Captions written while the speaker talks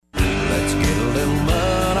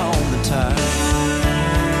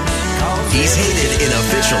He's hated in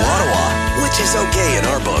official Ottawa, which is okay in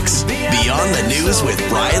our books. Beyond the News with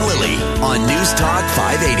Brian Lilly on News Talk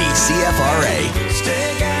 580 CFRA.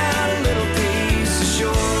 Stake out a little piece of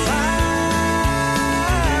shoreline.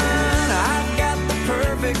 I've got the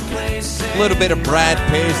perfect place. A little bit of Brad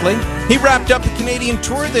Paisley. He wrapped up a Canadian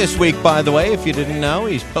tour this week, by the way. If you didn't know,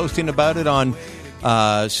 he's posting about it on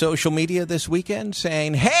social media this weekend,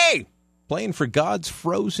 saying, hey, playing for God's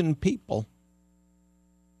frozen people.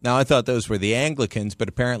 Now, I thought those were the Anglicans, but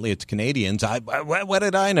apparently it's Canadians. What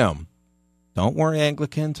did I know? Don't worry,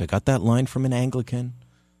 Anglicans. I got that line from an Anglican.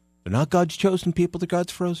 They're not God's chosen people. They're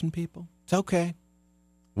God's frozen people. It's okay.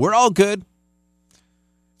 We're all good.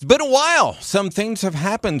 It's been a while. Some things have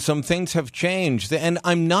happened. Some things have changed. And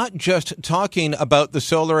I'm not just talking about the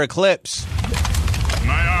solar eclipse.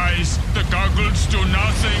 My eyes, the goggles do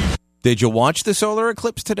nothing. Did you watch the solar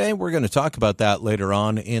eclipse today? We're going to talk about that later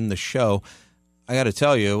on in the show. I got to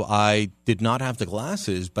tell you, I did not have the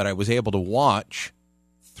glasses, but I was able to watch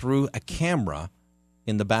through a camera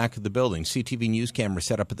in the back of the building. CTV News camera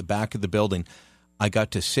set up at the back of the building. I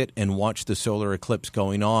got to sit and watch the solar eclipse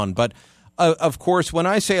going on. But, of course, when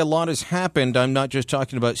I say a lot has happened, I'm not just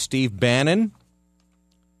talking about Steve Bannon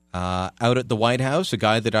out at the White House, a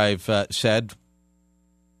guy that I've said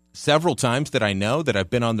several times that I know, that I've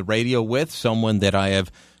been on the radio with, someone that I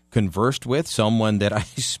have conversed with, someone that I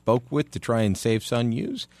spoke with to try and save Sun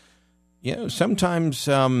News. You know, sometimes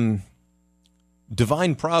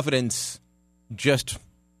divine providence just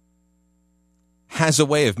has a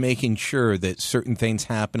way of making sure that certain things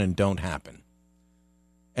happen and don't happen.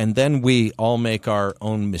 And then we all make our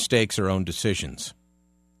own mistakes, our own decisions.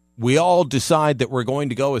 We all decide that we're going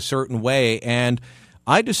to go a certain way, and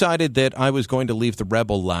I decided that I was going to leave the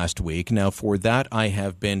Rebel last week. Now, for that, I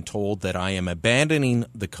have been told that I am abandoning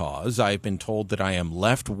the cause. I've been told that I am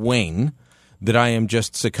left-wing, that I am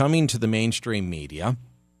just succumbing to the mainstream media,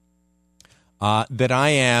 that I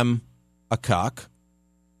am a cuck.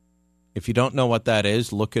 If you don't know what that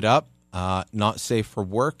is, look it up. Not safe for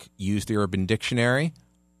work. Use the Urban Dictionary.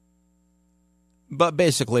 But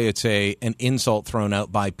basically, it's an insult thrown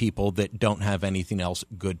out by people that don't have anything else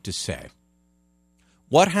good to say.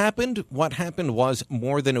 What happened? What happened was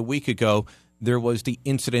more than a week ago, there was the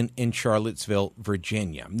incident in Charlottesville,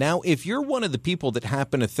 Virginia. Now, if you're one of the people that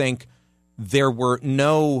happen to think there were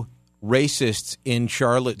no racists in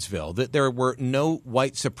Charlottesville, that there were no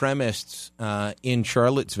white supremacists in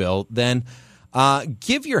Charlottesville, then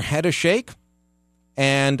give your head a shake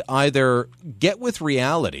and either get with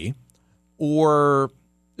reality or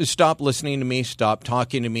stop listening to me, stop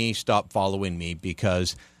talking to me, stop following me,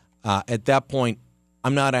 because at that point,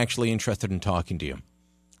 I'm not actually interested in talking to you.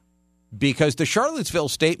 Because the Charlottesville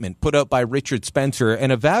statement put out by Richard Spencer, an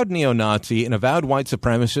avowed neo-Nazi, an avowed white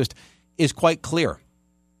supremacist, is quite clear.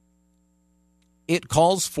 It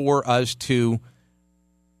calls for us to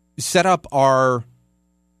set up our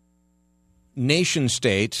nation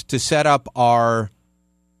states, to set up our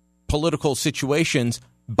political situations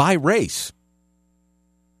by race.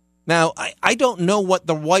 Now, I don't know what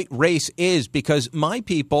the white race is, because my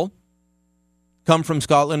people come from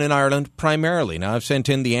Scotland and Ireland primarily. Now, I've sent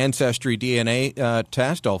in the Ancestry DNA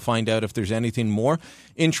test. I'll find out if there's anything more.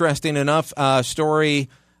 Interesting enough, story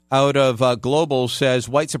out of Global says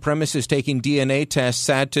white supremacists taking DNA tests,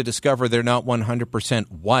 sad to discover they're not 100%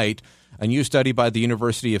 white. A new study by the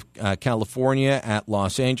University of California at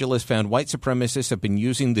Los Angeles found white supremacists have been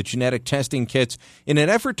using the genetic testing kits in an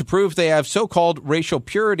effort to prove they have so-called racial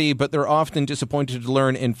purity, but they're often disappointed to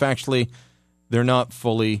learn, in factually, they're not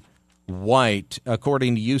fully white.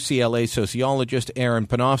 According to UCLA sociologist Aaron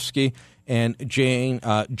Panofsky and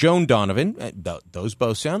Joan Donovan, those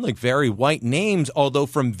both sound like very white names, although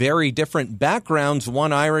from very different backgrounds,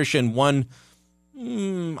 one Irish and one,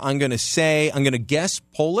 I'm going to guess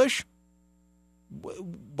Polish.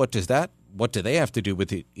 What do they have to do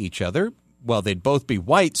with each other? Well, they'd both be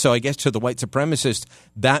white, so I guess to the white supremacists,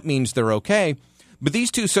 that means they're okay. But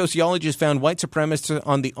these two sociologists found white supremacists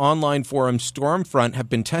on the online forum Stormfront have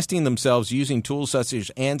been testing themselves using tools such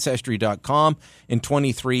as Ancestry.com and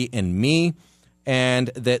 23andMe, and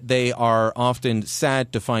that they are often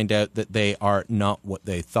sad to find out that they are not what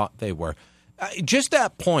they thought they were. Just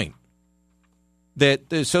that point,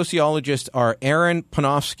 that the sociologists are Aaron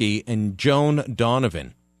Panofsky and Joan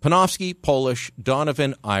Donovan. Panofsky, Polish,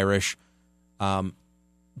 Donovan, Irish.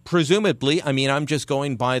 Presumably, I mean, I'm just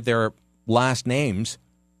going by their last names.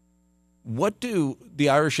 What do the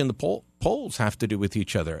Irish and the Poles have to do with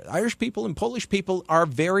each other? Irish people and Polish people are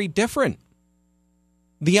very different.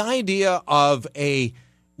 The idea of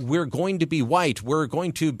we're going to be white, we're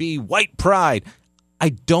going to be white pride, I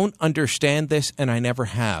don't understand this, and I never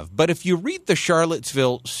have. But if you read the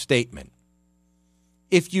Charlottesville statement,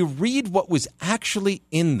 if you read what was actually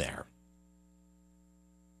in there,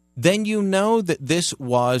 then you know that this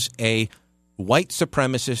was a white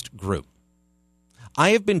supremacist group. I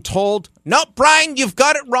have been told, no, Brian, you've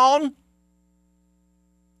got it wrong.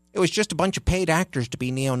 It was just a bunch of paid actors to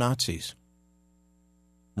be neo-Nazis.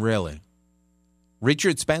 Really?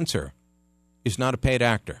 Richard Spencer is not a paid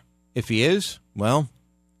actor. If he is, well,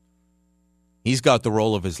 he's got the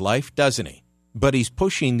role of his life, doesn't he? But he's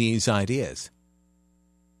pushing these ideas.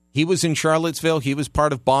 He was in Charlottesville. He was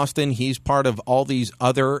part of Boston. He's part of all these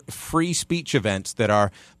other free speech events that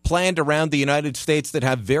are planned around the United States that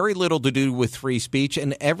have very little to do with free speech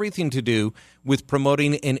and everything to do with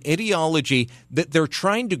promoting an ideology that they're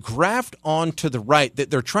trying to graft onto the right, that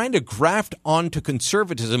they're trying to graft onto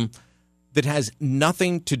conservatism that has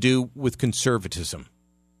nothing to do with conservatism.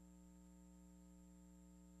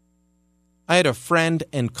 I had a friend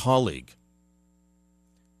and colleague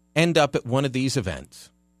end up at one of these events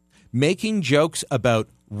making jokes about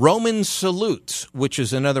Roman salutes, which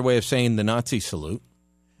is another way of saying the Nazi salute,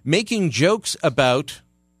 making jokes about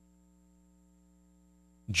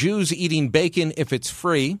Jews eating bacon if it's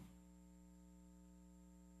free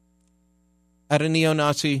at a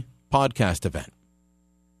neo-Nazi podcast event.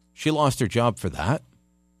 She lost her job for that.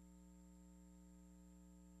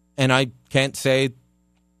 And I can't say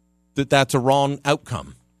that that's a wrong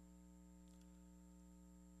outcome.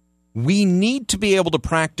 We need to be able to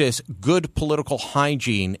practice good political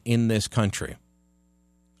hygiene in this country.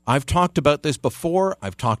 I've talked about this before.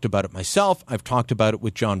 I've talked about it myself. I've talked about it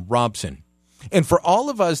with John Robson. And for all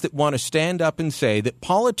of us that want to stand up and say that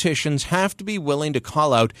politicians have to be willing to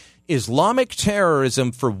call out Islamic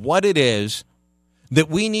terrorism for what it is, that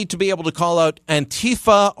we need to be able to call out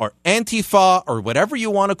Antifa or whatever you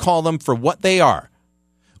want to call them for what they are,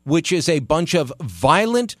 which is a bunch of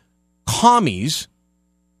violent commies,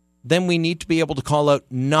 then we need to be able to call out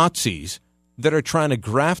Nazis that are trying to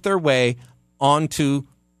graft their way onto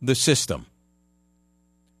the system.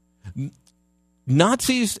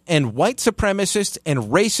 Nazis and white supremacists and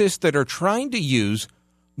racists that are trying to use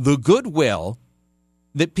the goodwill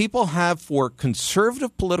that people have for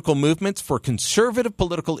conservative political movements, for conservative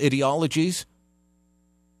political ideologies,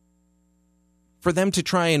 for them to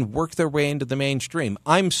try and work their way into the mainstream.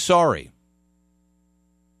 I'm sorry,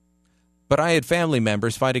 but I had family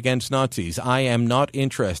members fight against Nazis. I am not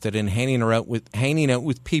interested in hanging out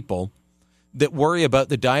with people that worry about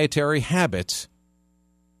the dietary habits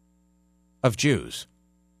of Jews.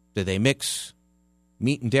 Do they mix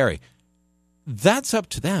meat and dairy? That's up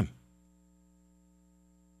to them.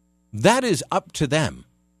 That is up to them.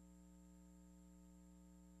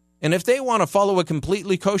 And if they want to follow a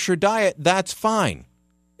completely kosher diet, that's fine.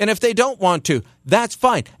 And if they don't want to, that's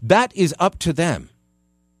fine. That is up to them.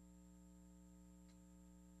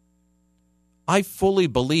 I fully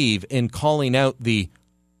believe in calling out the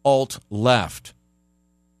alt-left.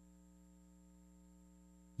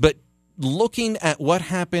 But looking at what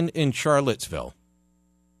happened in Charlottesville,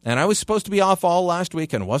 and I was supposed to be off all last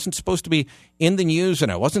week, and I wasn't supposed to be in the news,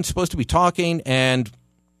 and I wasn't supposed to be talking, and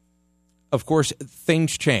of course,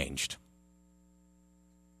 things changed.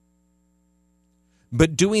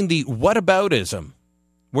 But doing the whataboutism,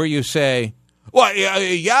 where you say, well,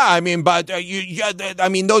 yeah, I mean, but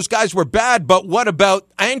those guys were bad, but what about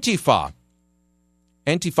Antifa?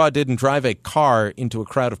 Antifa didn't drive a car into a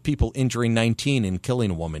crowd of people, injuring 19 and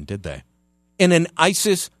killing a woman, did they? In an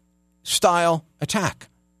ISIS-style attack.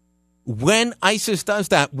 When ISIS does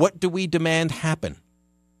that, what do we demand happen?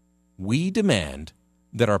 We demand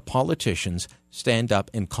that our politicians stand up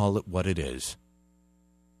and call it what it is.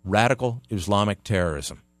 Radical Islamic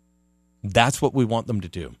terrorism. That's what we want them to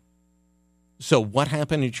do. So what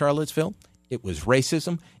happened in Charlottesville? It was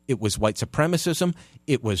racism. It was white supremacism.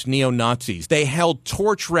 It was neo-Nazis. They held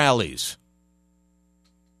torch rallies.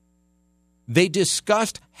 They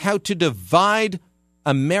discussed how to divide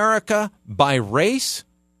America by race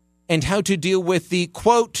and how to deal with the,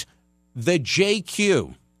 quote, the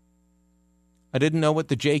JQ. I didn't know what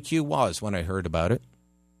the JQ was when I heard about it.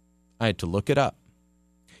 I had to look it up.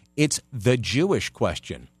 It's the Jewish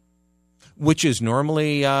question, which is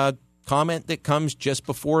normally a comment that comes just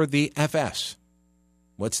before the FS.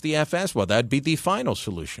 What's the FS? Well, that'd be the final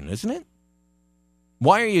solution, isn't it?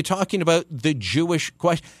 Why are you talking about the Jewish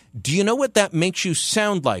question? Do you know what that makes you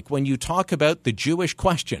sound like when you talk about the Jewish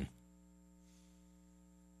question?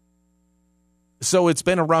 So it's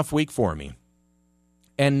been a rough week for me.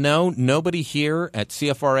 And no, nobody here at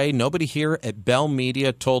CFRA, nobody here at Bell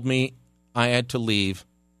Media told me I had to leave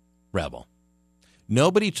Rebel.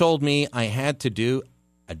 Nobody told me I had to do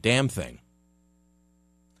a damn thing.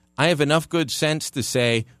 I have enough good sense to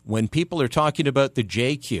say when people are talking about the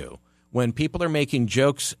JQ, when people are making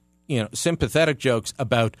jokes, sympathetic jokes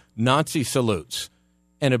about Nazi salutes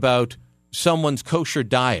and about someone's kosher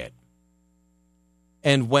diet,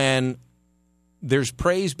 and when there's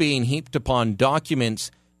praise being heaped upon documents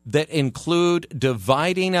that include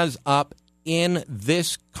dividing us up in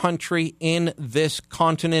this country, in this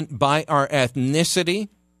continent, by our ethnicity,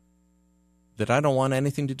 that I don't want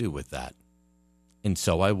anything to do with that. And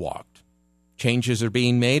so I walked. Changes are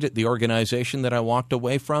being made at the organization that I walked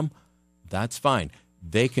away from. That's fine.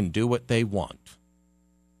 They can do what they want.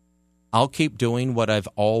 I'll keep doing what I've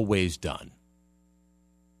always done.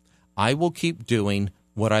 I will keep doing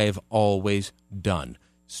what I have always done.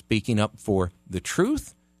 Speaking up for the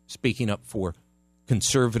truth, speaking up for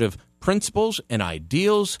conservative principles and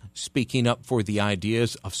ideals, speaking up for the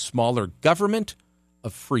ideas of smaller government,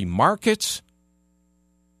 of free markets.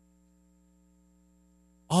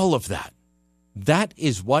 All of that. That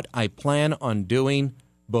is what I plan on doing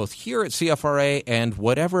both here at CFRA and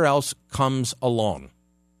whatever else comes along.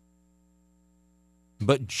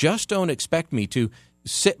 But just don't expect me to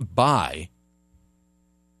sit by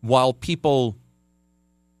while people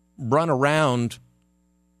run around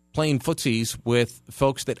playing footsies with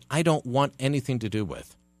folks that I don't want anything to do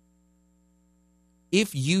with.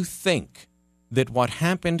 If you think that what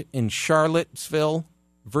happened in Charlottesville,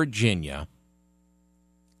 Virginia,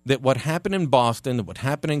 that what happened in Boston, that what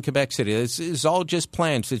happened in Quebec City, this is all just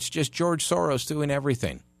plans. It's just George Soros doing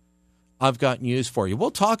everything. I've got news for you.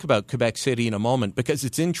 We'll talk about Quebec City in a moment because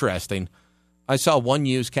it's interesting. I saw one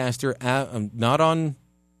newscaster, not on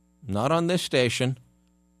this station,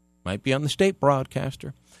 might be on the state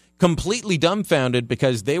broadcaster, completely dumbfounded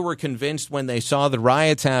because they were convinced when they saw the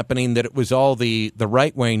riots happening that it was all the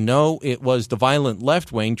right wing. No, it was the violent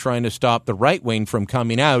left wing trying to stop the right wing from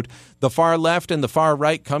coming out. The far left and the far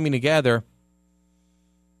right coming together.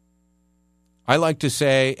 I like to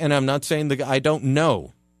say, and I'm not saying I don't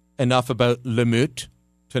know enough about Lemeute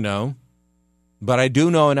to know, but I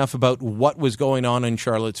do know enough about what was going on in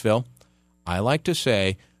Charlottesville. I like to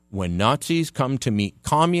say when Nazis come to meet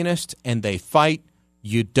communists and they fight,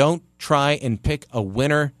 you don't try and pick a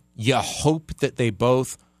winner. You hope that they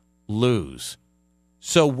both lose.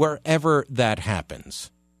 So wherever that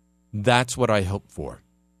happens, that's what I hope for.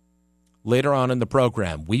 Later on in the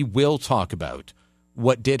program, we will talk about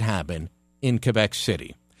what did happen in Quebec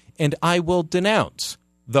City. And I will denounce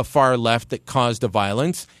the far left that caused the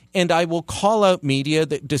violence, and I will call out media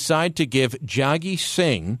that decide to give Jaggi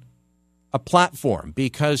Singh a platform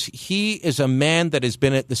because he is a man that has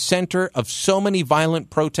been at the center of so many violent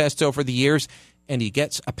protests over the years, and he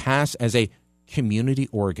gets a pass as a community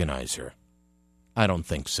organizer. I don't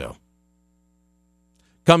think so.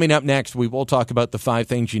 Coming up next, we will talk about the 5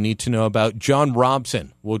 things you need to know about. John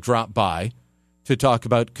Robson will drop by to talk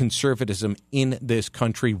about conservatism in this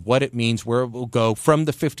country, what it means, where it will go from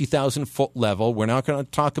the 50,000-foot level. We're not going to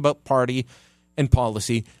talk about party and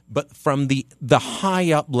policy, but from the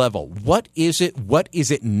high up level. What is it? What is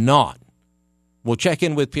it not? We'll check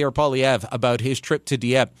in with Pierre Poilievre about his trip to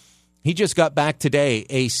Dieppe. He just got back today,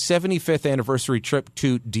 a 75th anniversary trip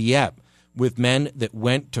to Dieppe with men that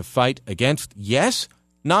went to fight against, yes,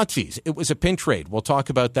 Nazis. It was a pinch raid. We'll talk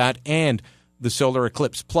about that and the solar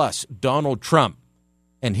eclipse, plus Donald Trump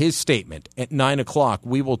and his statement at 9 o'clock.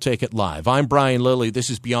 We will take it live. I'm Brian Lilly.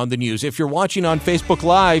 This is Beyond the News. If you're watching on Facebook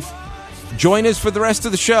Live, join us for the rest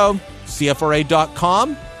of the show,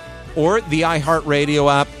 CFRA.com or the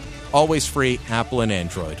iHeartRadio app, always free, Apple and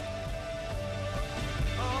Android.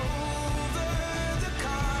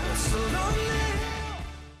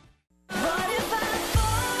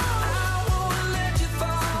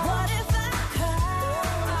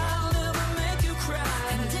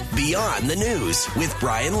 Beyond the News with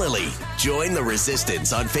Brian Lilly. Join the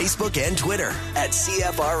resistance on Facebook and Twitter at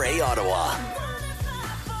CFRA Ottawa.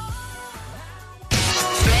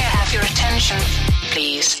 May I have your attention,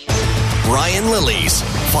 please? Brian Lilly's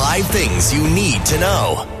 5 things you need to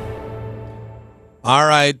know. All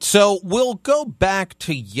right, so we'll go back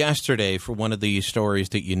to yesterday for one of the stories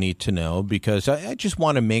that you need to know because I just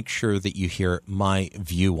want to make sure that you hear my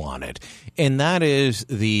view on it. And that is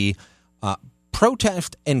the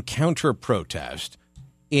protest and counter-protest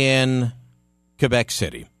in Quebec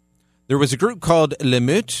City. There was a group called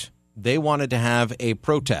Lemeute. They wanted to have a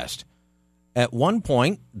protest. At one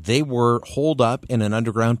point, they were holed up in an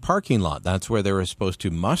underground parking lot. That's where they were supposed to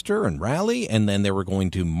muster and rally, and then they were going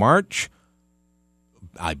to march,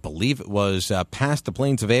 I believe it was past the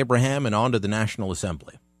Plains of Abraham and onto the National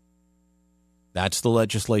Assembly. That's the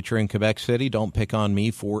legislature in Quebec City. Don't pick on me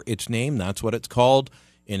for its name. That's what it's called.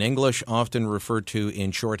 in English, often referred to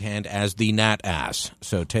in shorthand as the Nat Ass.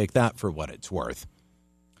 So take that for what it's worth.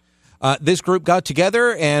 This group got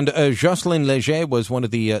together, and Jocelyne Léger was one of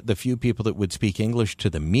the few people that would speak English to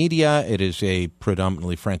the media. It is a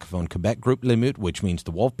predominantly francophone Quebec group, Le Meute, which means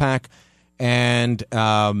the wolf pack. And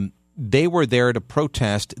they were there to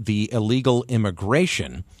protest the illegal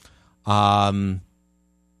immigration.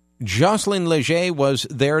 Jocelyne Léger was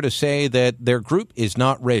there to say that their group is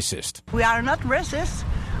not racist. We are not racist.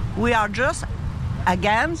 We are just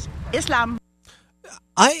against Islam.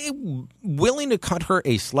 I'm willing to cut her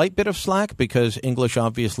a slight bit of slack because English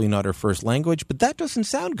obviously not her first language, but that doesn't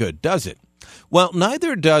sound good, does it? Well,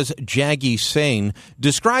 neither does Jaggi Singh,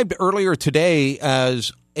 described earlier today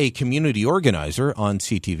as a community organizer on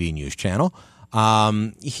CTV News Channel.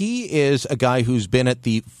 He is a guy who's been at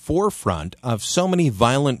the forefront of so many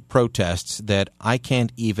violent protests that I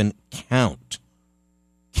can't even count.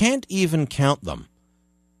 Can't even count them.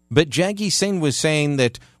 But Jaggi Singh was saying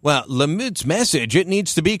that, well, Le Meute's message, it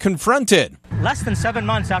needs to be confronted. Less than 7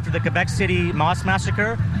 months after the Quebec City mosque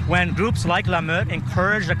massacre, when groups like Le Meute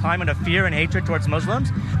encourage a climate of fear and hatred towards Muslims,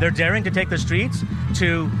 they're daring to take the streets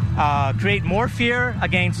to create more fear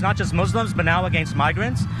against not just Muslims, but now against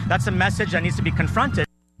migrants. That's a message that needs to be confronted.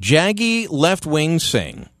 Jaggi Left-Wing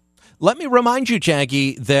Singh. Let me remind you,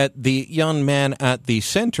 Jaggi, that the young man at the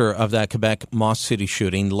center of that Quebec Mosque City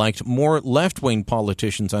shooting liked more left-wing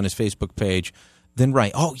politicians on his Facebook page than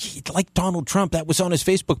right. Oh, he liked Donald Trump. That was on his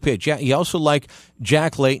Facebook page. Yeah, he also liked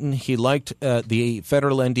Jack Layton. He liked the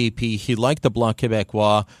federal NDP. He liked the Bloc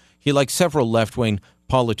Québécois. He liked several left-wing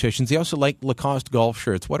politicians. He also liked Lacoste golf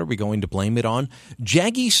shirts. What are we going to blame it on?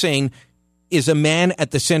 Jaggi Singh is a man at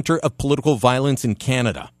the center of political violence in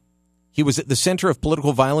Canada. He was at the center of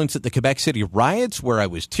political violence at the Quebec City riots, where I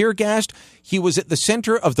was tear-gassed. He was at the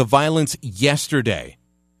center of the violence yesterday.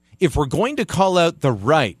 If we're going to call out the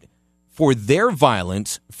right for their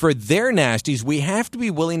violence, for their nasties, we have to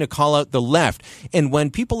be willing to call out the left. And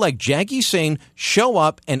when people like Jaggi Singh show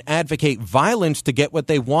up and advocate violence to get what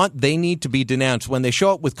they want, they need to be denounced. When they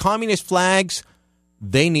show up with communist flags,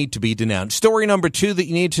 they need to be denounced. Story number 2 that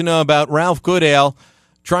you need to know about: Ralph Goodale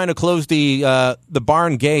trying to close the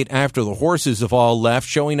barn gate after the horses have all left,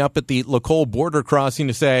 showing up at the Lacole border crossing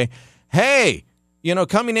to say, hey,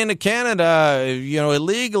 coming into Canada,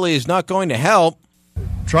 illegally is not going to help.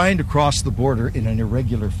 Trying to cross the border in an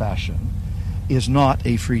irregular fashion is not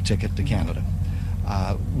a free ticket to Canada.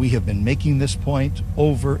 We have been making this point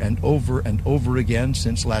over and over and over again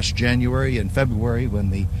since last January and February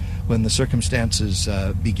when the circumstances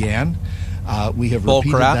began. We have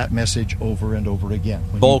repeated that message over and over again.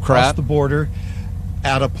 When you cross the border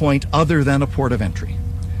at a point other than a port of entry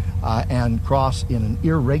and cross in an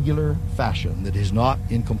irregular fashion that is not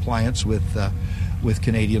in compliance with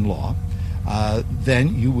Canadian law,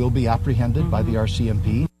 then you will be apprehended by the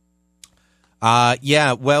RCMP.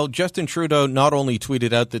 Justin Trudeau not only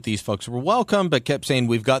tweeted out that these folks were welcome, but kept saying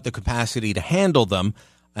we've got the capacity to handle them,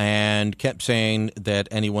 and kept saying that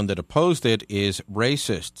anyone that opposed it is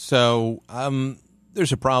racist. So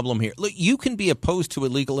there's a problem here. Look, you can be opposed to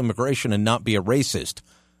illegal immigration and not be a racist.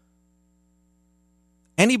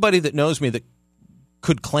 Anybody that knows me that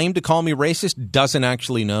could claim to call me racist doesn't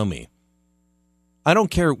actually know me. I don't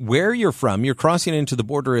care where you're from. You're crossing into the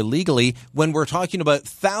border illegally when we're talking about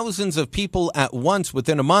thousands of people at once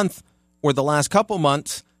within a month or the last couple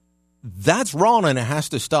months. That's wrong, and it has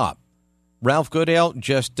to stop. Ralph Goodale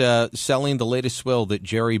just selling the latest swill that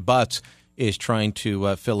Jerry Butts is trying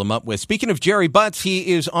to fill him up with. Speaking of Jerry Butts,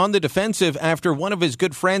 he is on the defensive after one of his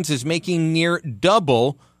good friends is making near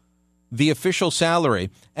double the official salary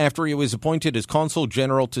after he was appointed as Consul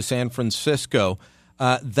General to San Francisco.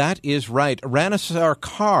 That is right. Rana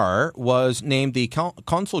Sarkar was named the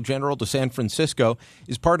Consul General to San Francisco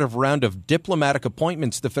as part of a round of diplomatic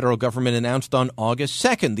appointments the federal government announced on August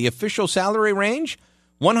 2nd. The official salary range?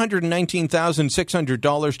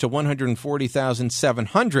 $119,600 to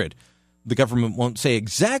 $140,700. The government won't say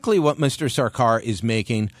exactly what Mr. Sarkar is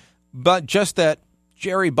making, but just that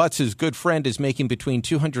Jerry Butts' good friend is making between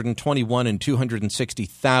 $221,000 and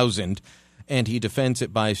 $260,000, and he defends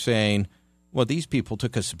it by saying, well, these people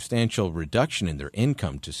took a substantial reduction in their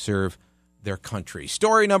income to serve their country.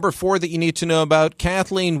 Story number 4 that you need to know about: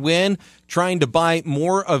 Kathleen Wynne trying to buy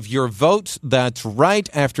more of your votes. That's right.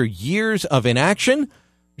 After years of inaction,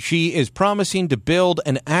 she is promising to build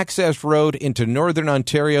an access road into northern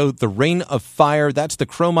Ontario, the Ring of Fire. That's the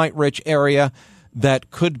chromite-rich area that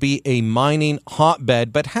could be a mining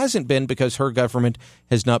hotbed, but hasn't been because her government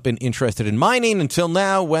has not been interested in mining until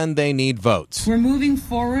now when they need votes. We're moving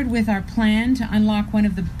forward with our plan to unlock one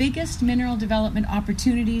of the biggest mineral development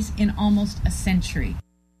opportunities in almost a century.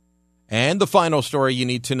 And the final story you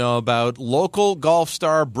need to know about, local golf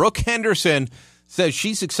star Brooke Henderson says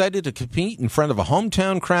she's excited to compete in front of a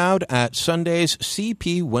hometown crowd at Sunday's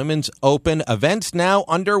CP Women's Open. Events now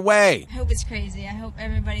underway. I hope it's crazy. I hope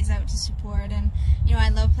everybody's out to support. And, I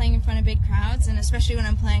love playing in front of big crowds, and especially when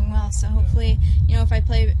I'm playing well. So hopefully, if I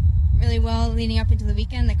play really well leading up into the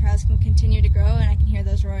weekend, the crowds can continue to grow and I can hear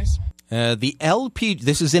those roars.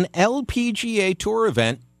 This is an LPGA Tour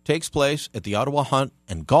event. Takes place at the Ottawa Hunt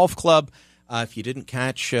and Golf Club. If you didn't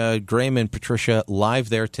catch Graham and Patricia live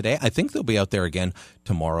there today, I think they'll be out there again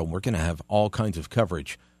tomorrow. We're going to have all kinds of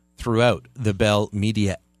coverage throughout the Bell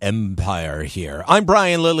Media empire here. I'm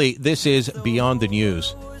Brian Lilly. This is Beyond the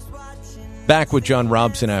News. Back with John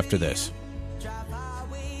Robson after this.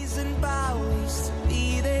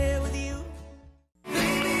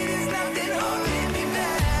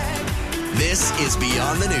 This is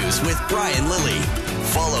Beyond the News with Brian Lilly.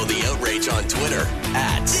 Follow the outrage on Twitter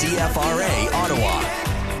at CFRA Ottawa.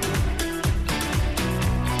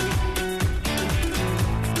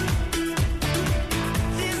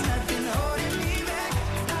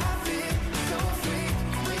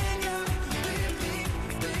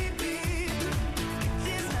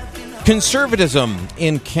 Conservatism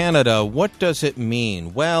in Canada, what does it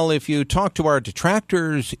mean? Well, if you talk to our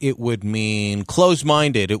detractors, it would mean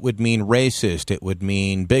closed-minded, it would mean racist, it would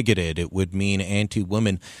mean bigoted, it would mean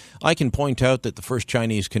anti-women. I can point out that the first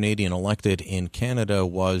Chinese Canadian elected in Canada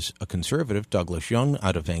was a conservative, Douglas Young,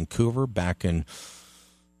 out of Vancouver back in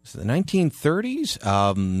the 1930s,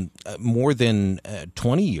 more than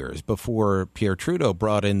 20 years before Pierre Trudeau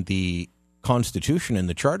brought in the Constitution and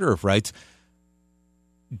the Charter of Rights.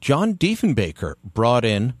 John Diefenbaker brought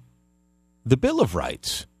in the Bill of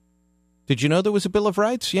Rights. Did you know there was a Bill of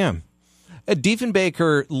Rights? Yeah.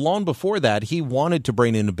 Diefenbaker, long before that, he wanted to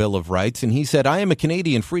bring in a Bill of Rights, and he said, I am a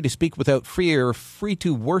Canadian, free to speak without fear, free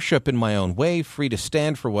to worship in my own way, free to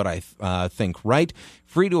stand for what I think right,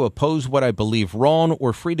 free to oppose what I believe wrong,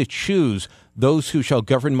 or free to choose those who shall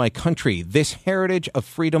govern my country. This heritage of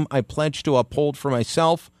freedom I pledge to uphold for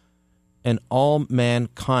myself and all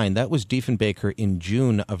mankind. That was Diefenbaker in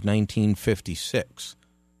June of 1956,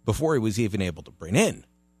 before he was even able to bring in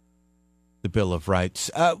the Bill of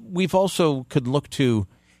Rights. We've also could look to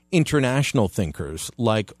international thinkers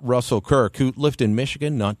like Russell Kirk, who lived in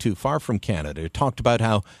Michigan, not too far from Canada, talked about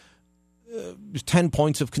how 10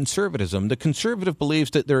 points of conservatism. The conservative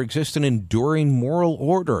believes that there exists an enduring moral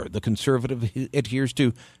order. The conservative adheres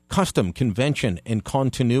to custom, convention, and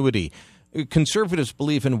continuity. Conservatives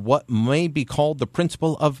believe in what may be called the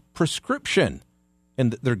principle of prescription,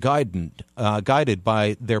 and they're guided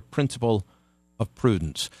by their principle of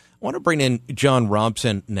prudence. I want to bring in John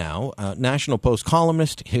Robson now, National Post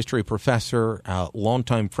columnist, history professor,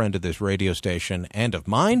 longtime friend of this radio station and of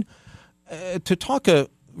mine, to talk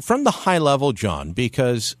from the high level, John,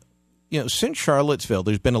 because since Charlottesville,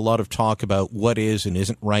 there's been a lot of talk about what is and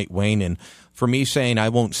isn't right-wing, and for me saying I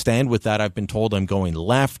won't stand with that, I've been told I'm going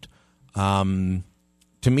left. To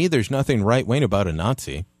me, there's nothing right-wing about a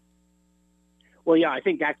Nazi. Well, yeah, I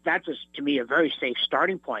think that's to me, a very safe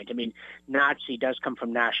starting point. I mean, Nazi does come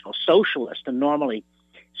from National Socialist, and normally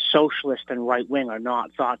socialist and right-wing are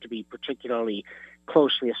not thought to be particularly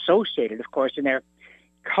closely associated. Of course, in their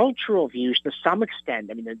cultural views, to some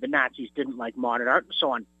extent, I mean, the Nazis didn't like modern art and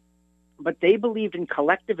so on, but they believed in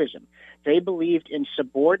collectivism. They believed in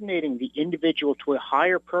subordinating the individual to a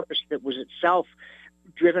higher purpose that was itself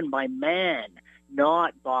driven by man,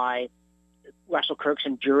 not by Russell Kirk's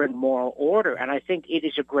enduring moral order. And I think it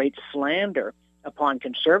is a great slander upon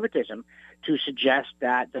conservatism to suggest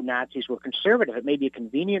that the Nazis were conservative. It may be a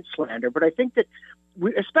convenient slander, but I think that,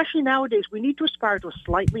 especially nowadays, we need to aspire to a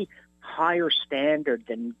slightly higher standard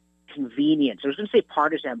than convenience. I was going to say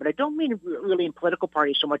partisan, but I don't mean really in political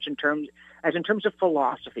parties so much in terms of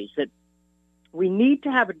philosophies, that we need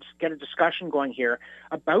to get a discussion going here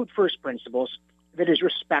about first principles that is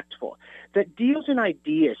respectful, that deals in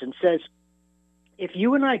ideas and says, if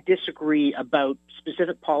you and I disagree about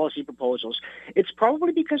specific policy proposals, it's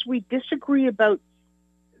probably because we disagree about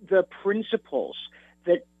the principles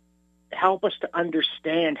that help us to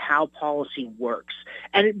understand how policy works.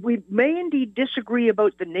 And we may indeed disagree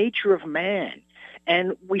about the nature of man.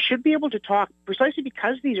 And we should be able to talk, precisely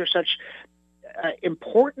because these are such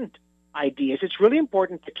important ideas. It's really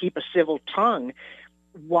important to keep a civil tongue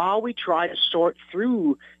while we try to sort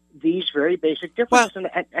through these very basic differences. Well,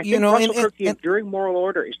 and I think Russell Kirk, the enduring moral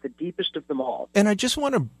order, is the deepest of them all. And I just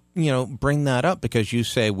want to, bring that up because you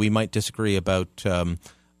say we might disagree about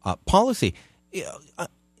policy.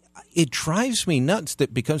 It drives me nuts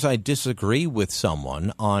that because I disagree with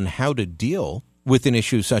someone on how to deal with an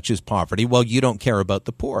issue such as poverty, well, you don't care about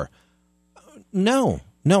the poor. No,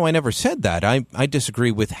 I never said that. I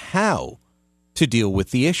disagree with how to deal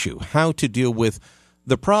with the issue, how to deal with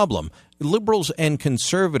the problem. Liberals and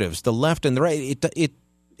conservatives, the left and the right,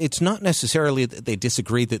 it's not necessarily that they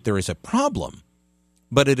disagree that there is a problem,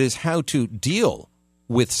 but it is how to deal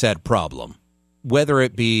with said problem, whether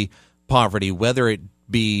it be poverty, whether it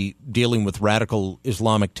be dealing with radical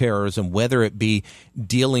Islamic terrorism, whether it be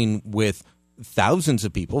dealing with thousands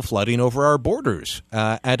of people flooding over our borders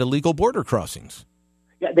at illegal border crossings.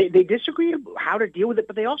 Yeah, they disagree how to deal with it,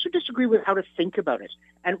 but they also disagree with how to think about it.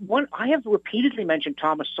 And I have repeatedly mentioned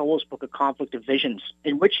Thomas Sowell's book, A Conflict of Visions,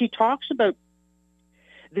 in which he talks about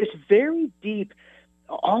this very deep,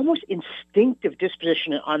 almost instinctive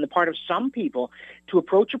disposition on the part of some people to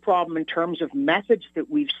approach a problem in terms of methods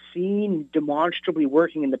that we've seen demonstrably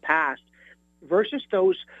working in the past versus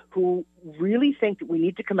those who really think that we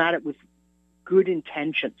need to come at it with good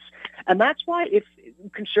intentions. And that's why if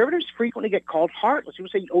conservatives frequently get called heartless, people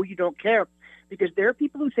say, oh, you don't care, because there are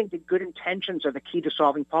people who think that good intentions are the key to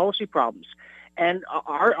solving policy problems. And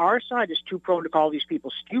our side is too prone to call these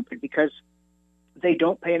people stupid because they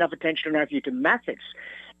don't pay enough attention in our view to methods.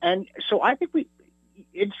 And so I think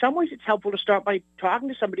in some ways it's helpful to start by talking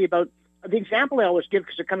to somebody about the example I always give,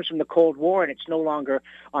 because it comes from the Cold War and it's no longer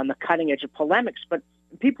on the cutting edge of polemics, but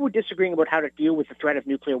people were disagreeing about how to deal with the threat of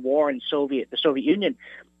nuclear war in the Soviet Union.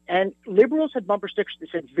 And liberals had bumper stickers that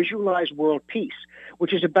said visualize world peace,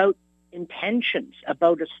 which is about intentions,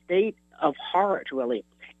 about a state of heart, really.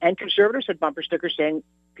 And conservatives had bumper stickers saying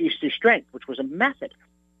peace through strength, which was a method.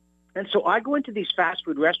 And so I go into these fast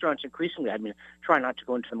food restaurants increasingly. I mean, try not to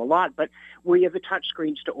go into them a lot, but where you have the touch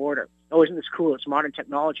screens to order. Oh, isn't this cool? It's modern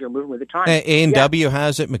technology. We're moving with the times. A&W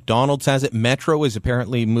has it. McDonald's has it. Metro is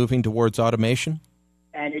apparently moving towards automation.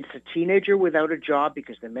 And it's a teenager without a job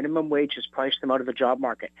because the minimum wage has priced them out of the job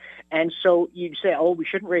market. And so you say, oh, we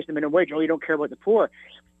shouldn't raise the minimum wage. Oh, you don't care about the poor.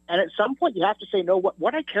 And at some point you have to say, no,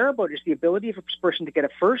 what I care about is the ability of a person to get a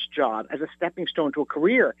first job as a stepping stone to a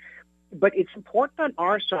career. But it's important on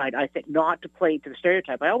our side, I think, not to play to the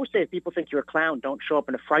stereotype. I always say if people think you're a clown, don't show up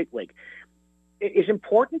in a fright wig. It is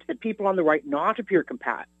important that people on the right not appear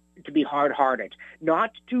to be hard-hearted,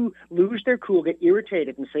 not to lose their cool, get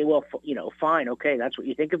irritated and say, well, fine, okay, that's what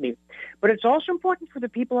you think of me. But it's also important for the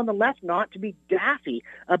people on the left not to be daffy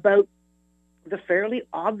about the fairly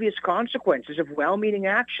obvious consequences of well-meaning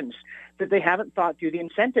actions that they haven't thought through the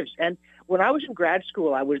incentives. And when I was in grad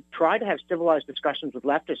school, I would try to have civilized discussions with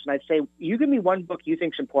leftists, and I'd say, you give me one book you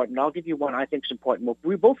think's important, I'll give you one I think's important.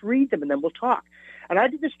 We both read them, and then we'll talk. And I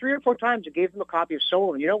did this 3 or 4 times. I gave them a copy of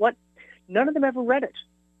Sowell, and you know what? None of them ever read it.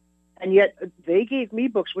 And yet they gave me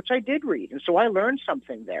books, which I did read, and so I learned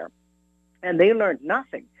something there, and they learned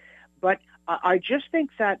nothing. But I just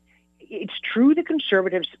think that it's true that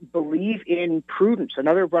conservatives believe in prudence,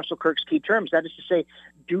 another of Russell Kirk's key terms. That is to say,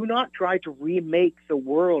 do not try to remake the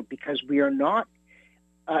world because we are not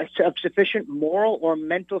of sufficient moral or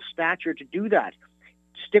mental stature to do that.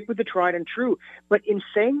 Stick with the tried and true. But in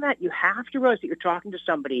saying that, you have to realize that you're talking to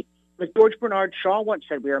somebody, like George Bernard Shaw once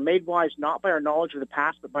said, we are made wise not by our knowledge of the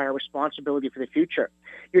past, but by our responsibility for the future.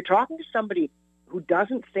 You're talking to somebody who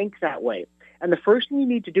doesn't think that way. And the first thing you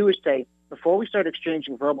need to do is say, before we start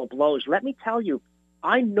exchanging verbal blows, let me tell you,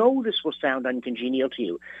 I know this will sound uncongenial to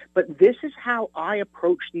you, but this is how I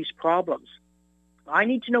approach these problems. I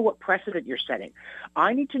need to know what precedent you're setting.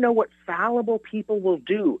 I need to know what fallible people will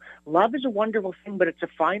do. Love is a wonderful thing, but it's a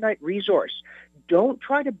finite resource. Don't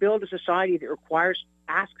try to build a society that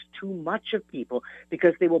asks too much of people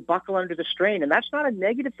because they will buckle under the strain. And that's not a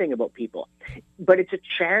negative thing about people, but it's a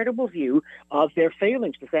charitable view of their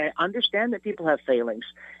failings to say, I understand that people have failings,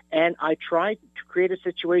 and I try to create a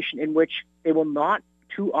situation in which they will not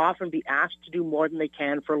too often be asked to do more than they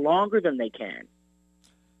can for longer than they can.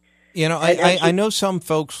 You know, I know some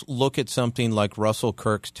folks look at something like Russell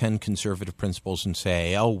Kirk's 10 Conservative Principles and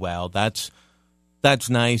say, oh, well, that's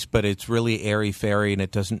nice, but it's really airy-fairy and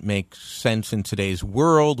it doesn't make sense in today's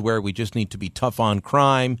world where we just need to be tough on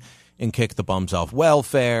crime and kick the bums off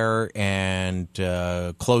welfare and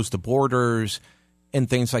close the borders and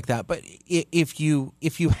things like that. But if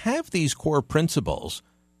you have these core principles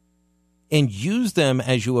and use them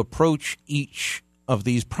as you approach each of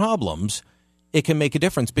these problems, it can make a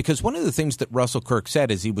difference. Because one of the things that Russell Kirk said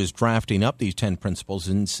as he was drafting up these 10 principles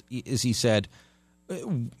is he said,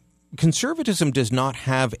 conservatism does not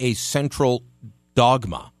have a central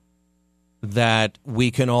dogma that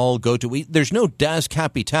we can all go to. There's no das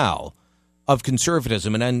capital of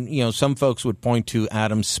conservatism. And then, some folks would point to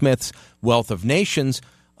Adam Smith's Wealth of Nations.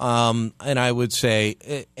 And I would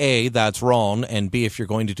say, A, that's wrong, and B, if you're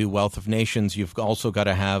going to do Wealth of Nations, you've also got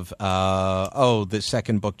to have, the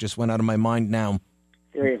second book just went out of my mind now.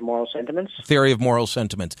 Theory of Moral Sentiments. Theory of Moral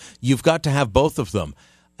Sentiments. You've got to have both of them.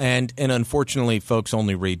 And unfortunately, folks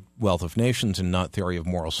only read Wealth of Nations and not Theory of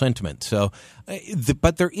Moral Sentiments. So,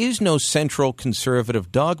 but there is no central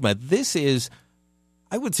conservative dogma. This is,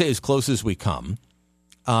 I would say, as close as we come.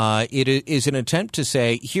 It is an attempt to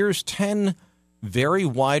say, here's 10 very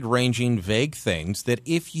wide-ranging, vague things that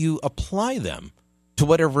if you apply them to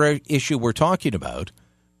whatever issue we're talking about,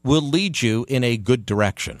 will lead you in a good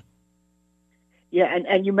direction. Yeah,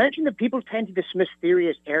 and you mentioned that people tend to dismiss theory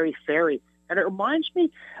as airy-fairy. And it reminds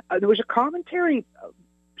me, there was a commentary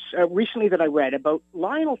recently that I read about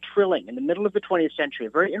Lionel Trilling in the middle of the 20th century, a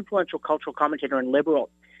very influential cultural commentator and liberal,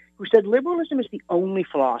 who said liberalism is the only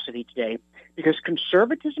philosophy today because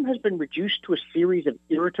conservatism has been reduced to a series of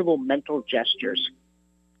irritable mental gestures.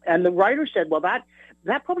 And the writer said, well, that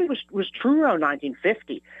probably was true around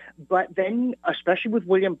 1950. But then, especially with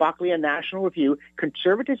William Buckley and National Review,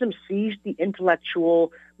 conservatism seized the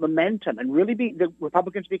intellectual momentum and really the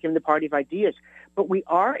Republicans became the party of ideas. But we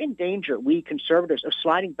are in danger, we conservatives, of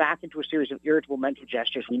sliding back into a series of irritable mental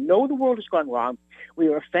gestures. We know the world has gone wrong. We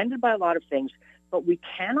are offended by a lot of things, but we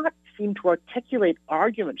cannot seem to articulate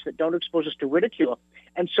arguments that don't expose us to ridicule.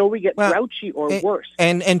 And so we get grouchy or worse.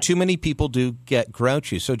 And too many people do get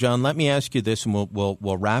grouchy. So, John, let me ask you this, and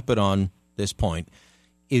we'll wrap it on this point,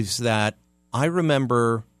 is that I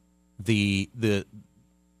remember the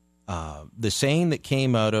saying that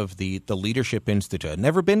came out of the Leadership Institute. I'd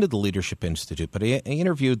never been to the Leadership Institute, but I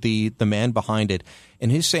interviewed the man behind it,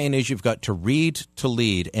 and his saying is you've got to read to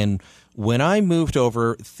lead. And when I moved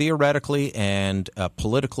over theoretically and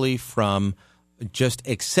politically from just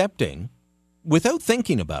accepting, without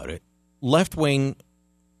thinking about it, left-wing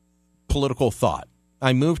political thought,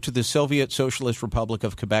 I moved to the Soviet Socialist Republic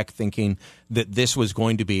of Quebec thinking that this was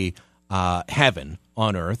going to be heaven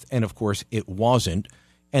on earth, and of course it wasn't.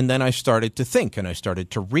 And then I started to think, and I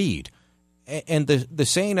started to read. And the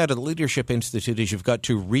saying out of the Leadership Institute is you've got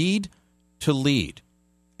to read to lead.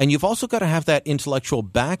 And you've also got to have that intellectual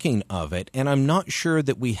backing of it, and I'm not sure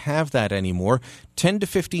that we have that anymore. 10 to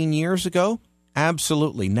 15 years ago,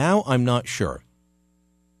 absolutely. Now I'm not sure.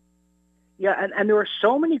 Yeah, and there are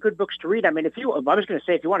so many good books to read. I mean, if you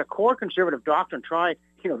want a core conservative doctrine, try,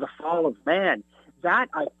 The Fall of Man. That,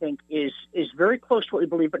 I think, is very close to what we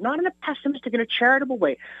believe, but not in a pessimistic and a charitable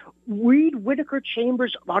way. Read Whittaker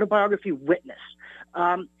Chambers' autobiography, Witness.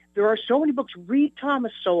 There are so many books. Read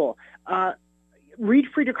Thomas Sowell. Read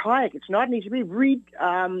Friedrich Hayek. It's not an easy read. Read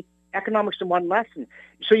Economics in One Lesson.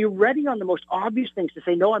 So you're ready on the most obvious things to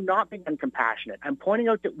say, no, I'm not being uncompassionate. I'm pointing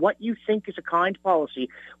out that what you think is a kind policy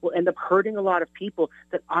will end up hurting a lot of people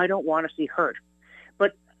that I don't want to see hurt.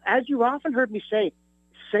 But as you often heard me say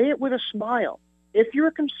it with a smile. If you're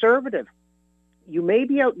a conservative, you may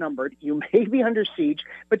be outnumbered, you may be under siege,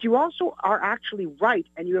 but you also are actually right,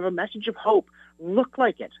 and you have a message of hope. Look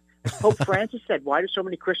like it. Pope Francis said, why do so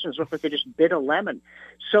many Christians look like they just bit a lemon?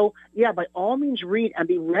 So, yeah, by all means read and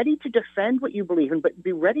be ready to defend what you believe in, but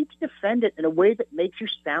be ready to defend it in a way that makes you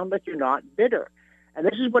sound like you're not bitter. And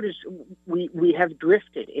this is what we have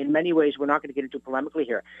drifted in many ways. We're not going to get into polemically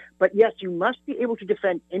here. But yes, you must be able to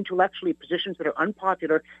defend intellectually positions that are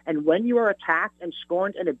unpopular. And when you are attacked and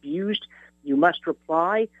scorned and abused, you must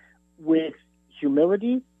reply with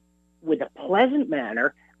humility, with a pleasant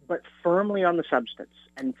manner, but firmly on the substance.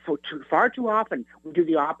 And far too often, we do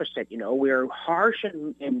the opposite. We're harsh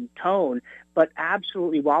in tone, but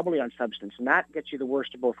absolutely wobbly on substance. And that gets you the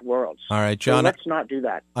worst of both worlds. All right, John. So let's not do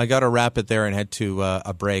that. I got to wrap it there and head to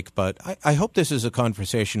a break. But I hope this is a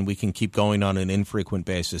conversation we can keep going on an infrequent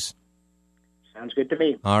basis. Sounds good to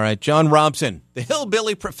me. All right. John Robson, the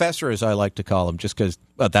hillbilly professor, as I like to call him, just because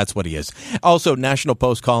that's what he is. Also, National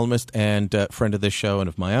Post columnist and friend of this show and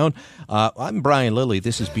of my own. I'm Brian Lilly.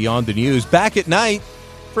 This is Beyond the News. Back at night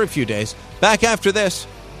for a few days. Back after this.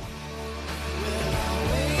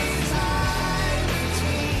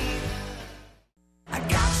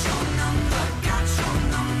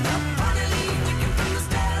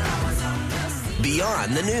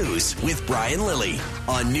 Beyond the News with Brian Lilly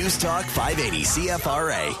on News Talk 580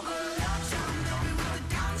 CFRA.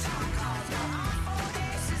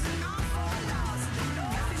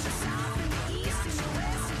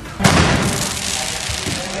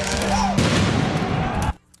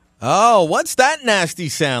 Oh, what's that nasty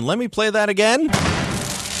sound? Let me play that again.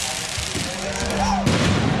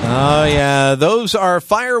 Oh, yeah. Those are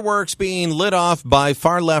fireworks being lit off by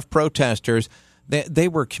far-left protesters. They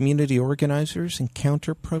were community organizers and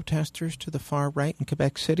counter-protesters to the far right in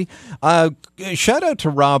Quebec City. Shout out to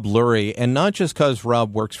Rob Lurie, and not just because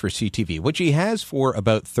Rob works for CTV, which he has for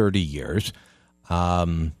about 30 years.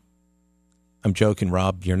 I'm joking,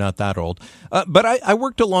 Rob. You're not that old. But I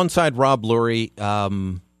worked alongside Rob Lurie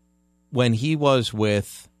when he was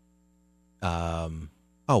with,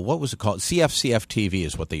 what was it called? CFCF TV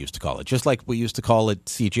is what they used to call it. Just like we used to call it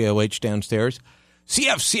CJOH downstairs.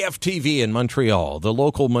 CFCF TV in Montreal, the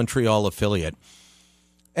local Montreal affiliate.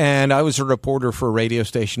 And I was a reporter for a radio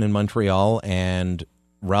station in Montreal, and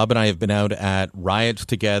Rob and I have been out at riots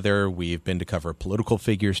together. We've been to cover political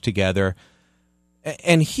figures together.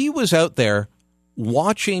 And he was out there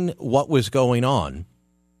watching what was going on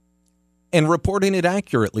and reporting it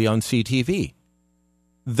accurately on CTV.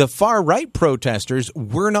 The far-right protesters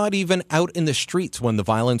were not even out in the streets when the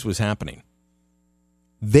violence was happening.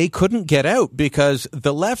 They couldn't get out because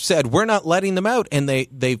the left said, we're not letting them out. And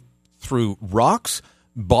they threw rocks,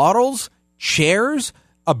 bottles, chairs,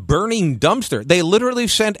 a burning dumpster. They literally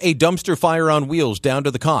sent a dumpster fire on wheels down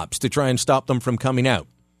to the cops to try and stop them from coming out.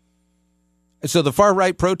 So the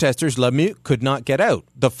far-right protesters, Lemieux, could not get out.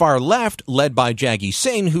 The far left, led by Jaggi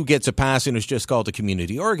Singh, who gets a pass and is just called a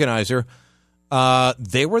community organizer,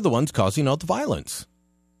 they were the ones causing all the violence.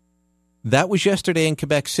 That was yesterday in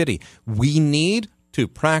Quebec City. We need to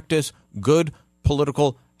practice good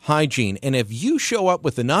political hygiene. And if you show up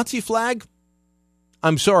with the Nazi flag,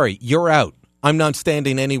 I'm sorry, you're out. I'm not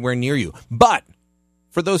standing anywhere near you. But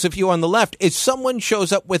for those of you on the left, if someone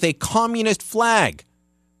shows up with a communist flag,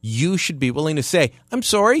 you should be willing to say, I'm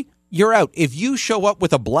sorry, you're out. If you show up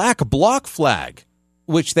with a black bloc flag,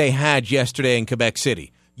 which they had yesterday in Quebec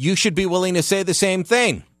City, you should be willing to say the same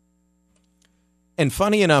thing. And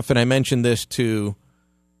funny enough, and I mentioned this to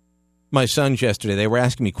my sons yesterday, they were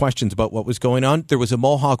asking me questions about what was going on. There was a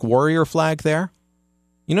Mohawk warrior flag there.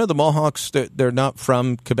 You know, the Mohawks, they're not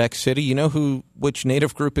from Quebec City. You know which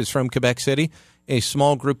native group is from Quebec City? A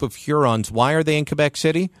small group of Hurons. Why are they in Quebec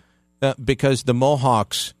City? Because the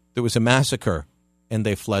Mohawks, there was a massacre, and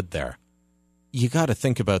they fled there. You got to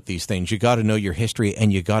think about these things. You got to know your history,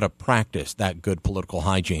 and you got to practice that good political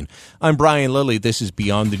hygiene. I'm Brian Lilly. This is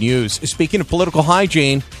Beyond the News. Speaking of political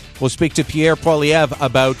hygiene, we'll speak to Pierre Poilievre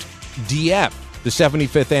about Dieppe, the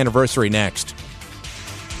 75th anniversary next.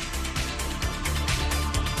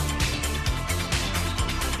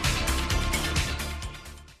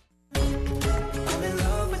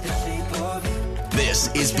 This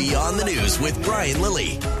is Beyond the News with Brian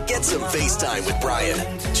Lilly. Get some FaceTime with Brian.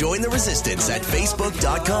 Join the resistance at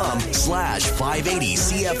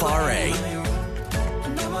facebook.com/580CFRA.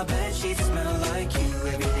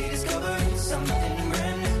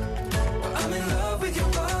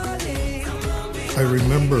 I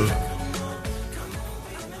remember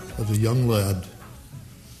as a young lad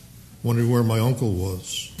wondering where my uncle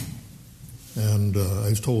was, and I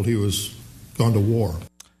was told he was gone to war.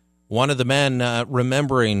 One of the men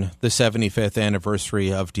remembering the 75th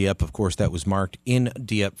anniversary of Dieppe, of course, that was marked in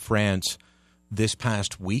Dieppe, France, this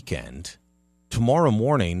past weekend. Tomorrow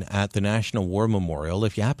morning at the National War Memorial,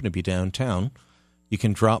 if you happen to be downtown, you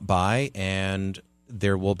can drop by and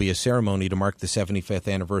there will be a ceremony to mark the 75th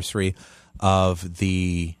anniversary of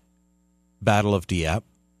the Battle of Dieppe,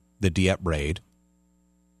 the Dieppe Raid,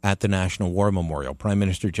 at the National War Memorial. Prime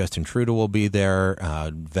Minister Justin Trudeau will be there.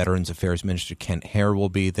 Veterans Affairs Minister Kent Hare will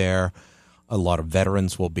be there. A lot of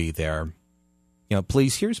veterans will be there. You know,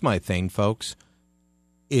 please, here's my thing, folks,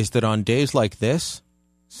 is that on days like this,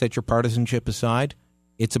 set your partisanship aside.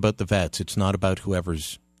 It's about the vets. It's not about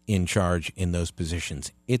whoever's in charge in those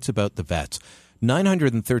positions. It's about the vets.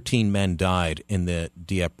 913 men died in the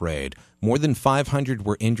Dieppe raid. More than 500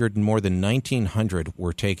 were injured and more than 1,900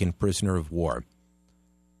 were taken prisoner of war.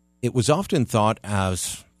 It was often thought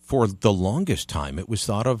as, for the longest time, it was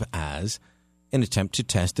thought of as an attempt to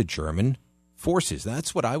test the German forces.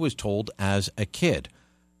 That's what I was told as a kid,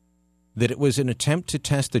 that it was an attempt to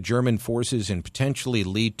test the German forces and potentially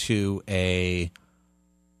lead to a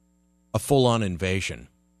full-on invasion.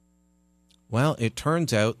 Well, it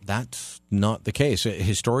turns out that's not the case.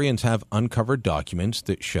 Historians have uncovered documents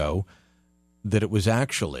that show that it was a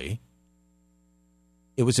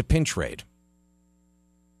pinch raid.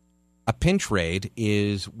 A pinch raid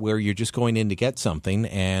is where you're just going in to get something,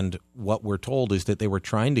 and what we're told is that they were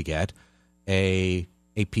trying to get a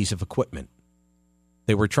piece of equipment.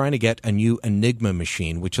 They were trying to get a new Enigma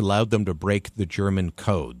machine, which allowed them to break the German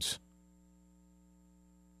codes.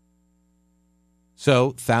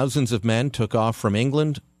 So thousands of men took off from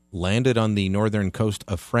England, landed on the northern coast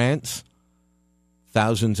of France.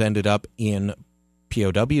 Thousands ended up in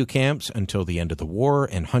POW camps until the end of the war,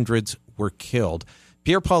 and hundreds were killed.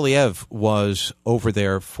 Pierre Poilievre was over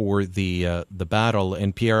there for the battle.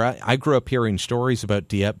 And Pierre, I grew up hearing stories about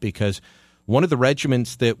Dieppe because one of the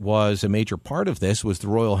regiments that was a major part of this was the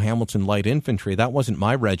Royal Hamilton Light Infantry. That wasn't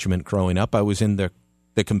my regiment growing up. I was in the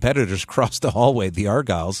competitors across the hallway, the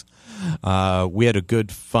Argylls. We had a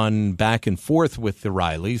good, fun back and forth with the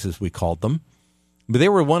Rileys, as we called them. But they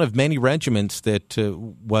were one of many regiments that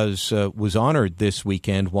was honored this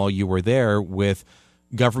weekend while you were there with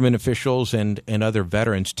government officials and other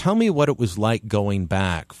veterans. Tell me what it was like going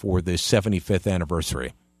back for the 75th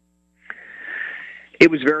anniversary.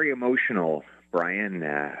 It was very emotional, Brian.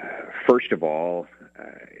 First of all,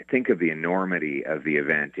 think of the enormity of the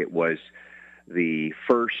event. It was the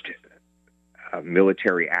first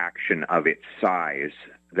military action of its size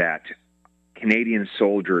that Canadian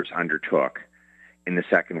soldiers undertook in the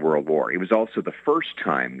Second World War. It was also the first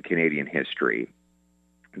time in Canadian history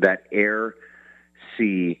that air,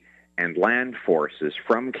 sea, and land forces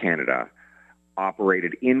from Canada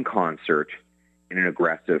operated in concert in an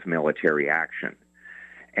aggressive military action.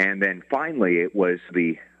 And then finally, it was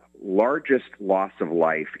the largest loss of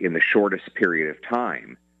life in the shortest period of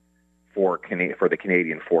time for the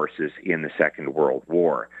Canadian forces in the Second World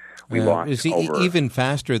War. We lost even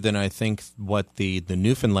faster than I think what the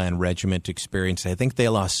Newfoundland Regiment experienced. I think they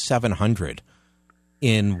lost 700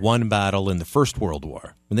 in one battle in the First World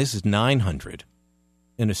War, and this is 900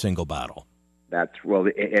 in a single battle. And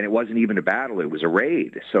it wasn't even a battle; it was a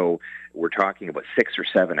raid. So we're talking about 6 or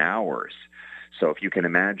 7 hours. So if you can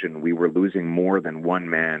imagine, we were losing more than one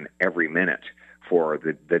man every minute for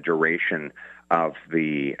the duration of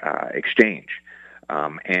the exchange.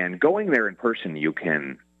 And going there in person, you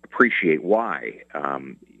can appreciate why.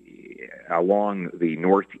 Along the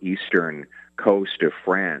northeastern coast of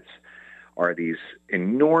France are these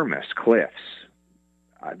enormous cliffs.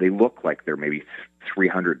 They look like they're maybe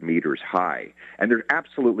 300 meters high, and they're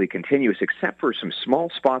absolutely continuous except for some small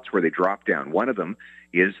spots where they drop down. One of them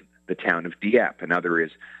is the town of Dieppe, another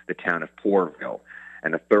is the town of Pourville,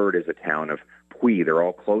 and the third is the town of Puy. They're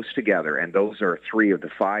all close together, and those are 3 of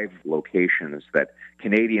the 5 locations that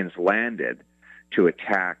Canadians landed to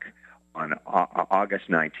attack on August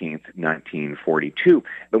 19th, 1942.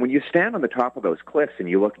 But when you stand on the top of those cliffs and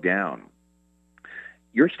you look down,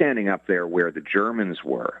 you're standing up there where the Germans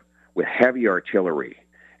were with heavy artillery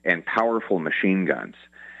and powerful machine guns.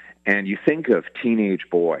 And you think of teenage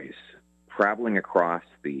boys traveling across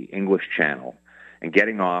the English Channel and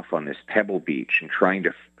getting off on this pebble beach and trying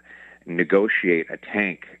to negotiate a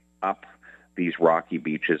tank up these rocky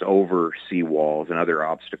beaches over sea walls and other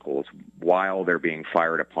obstacles while they're being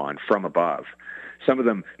fired upon from above. Some of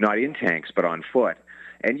them not in tanks but on foot.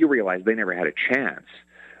 And you realize they never had a chance.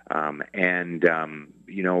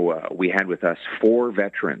 We had with us 4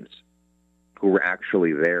 veterans who were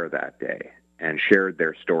actually there that day and shared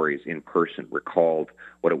their stories in person, recalled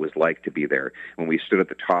what it was like to be there. When we stood at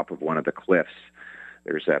the top of one of the cliffs,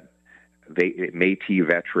 there's a Métis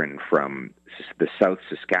veteran from the South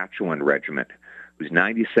Saskatchewan Regiment who's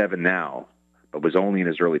 97 now, but was only in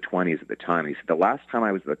his early 20s at the time. He said, the last time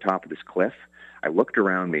I was at the top of this cliff, I looked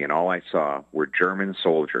around me and all I saw were German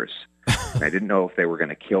soldiers. And I didn't know if they were going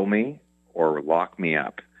to kill me or lock me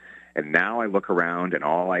up. And now I look around and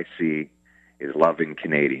all I see is loving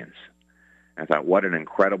Canadians. I thought, what an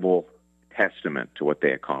incredible testament to what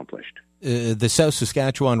they accomplished. The South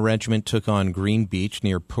Saskatchewan Regiment took on Green Beach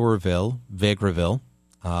near Pourville, Vegreville,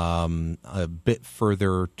 a bit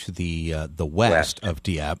further to the west of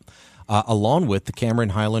Dieppe, along with the Cameron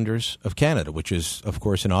Highlanders of Canada, which is, of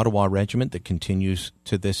course, an Ottawa regiment that continues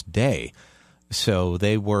to this day. So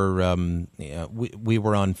they were, we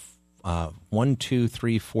were on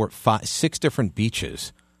 6 different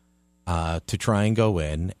beaches to try and go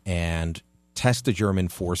in and test the German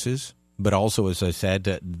forces. But also, as I said,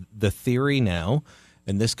 the theory now,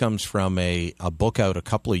 and this comes from a book out a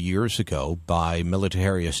couple of years ago by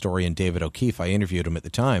military historian David O'Keefe. I interviewed him at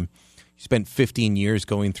the time. He spent 15 years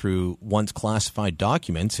going through once classified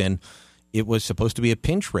documents, and it was supposed to be a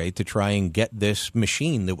pinch raid to try and get this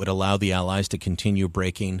machine that would allow the Allies to continue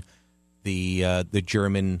breaking the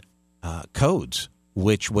German codes,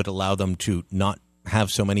 which would allow them to not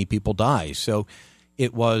have so many people die. So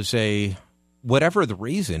it was whatever the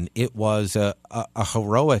reason, it was a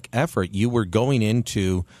heroic effort. You were going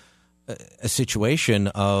into a situation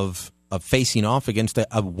of facing off against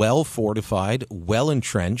a well-fortified,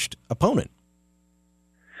 well-entrenched opponent.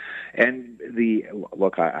 And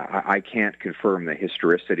I can't confirm the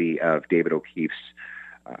historicity of David O'Keefe's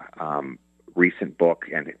recent book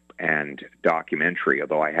and documentary,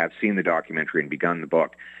 although I have seen the documentary and begun the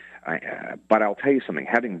book. But I'll tell you something,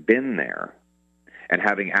 having been there and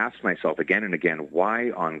having asked myself again and again,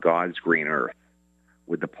 why on God's green earth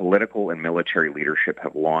would the political and military leadership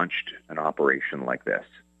have launched an operation like this?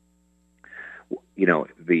 You know,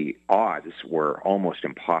 the odds were almost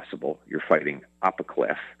impossible. You're fighting up a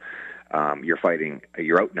cliff.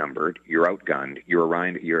 You're outnumbered, you're outgunned,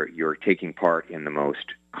 you're taking part in the most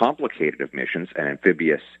complicated of missions, an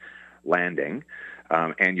amphibious landing,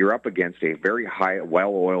 and you're up against a very high,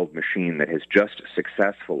 well-oiled machine that has just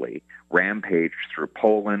successfully rampaged through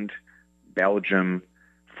Poland, Belgium,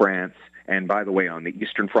 France, and by the way, on the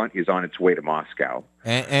Eastern Front is on its way to Moscow.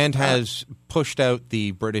 And has pushed out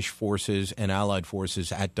the British forces and Allied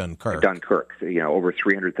forces at Dunkirk. Over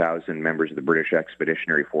 300,000 members of the British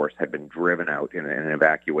Expeditionary Force had been driven out in an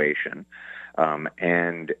evacuation.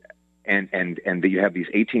 And you have these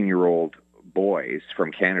 18-year-old boys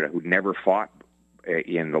from Canada who'd never fought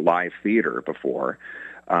in the live theater before.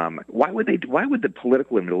 Why would the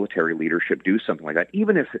political and military leadership do something like that,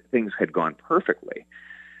 even if things had gone perfectly?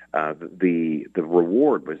 The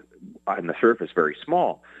reward was, on the surface, very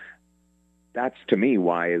small. That's, to me,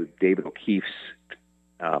 why David O'Keefe's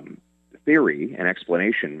theory and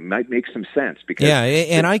explanation might make some sense. Because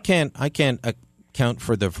and I can't account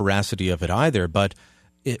for the veracity of it either, but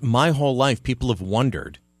my whole life people have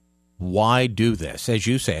wondered, why do this, as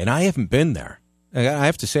you say, and I haven't been there. I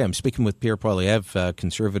have to say, I'm speaking with Pierre Poilievre,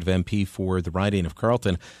 Conservative MP for the riding of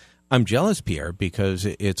Carleton. I'm jealous, Pierre, because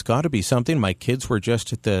it's got to be something. My kids were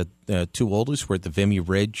just at the two oldest were at the Vimy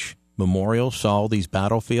Ridge Memorial, saw all these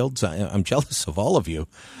battlefields. I'm jealous of all of you,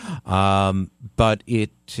 but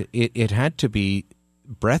it had to be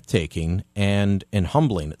breathtaking and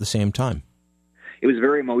humbling at the same time. It was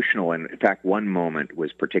very emotional, and in fact, one moment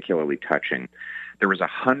was particularly touching. There was a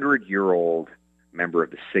 100-year-old member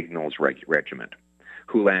of the Signals Regiment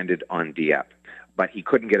who landed on Dieppe, but he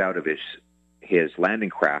couldn't get out of his landing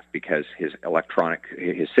craft because his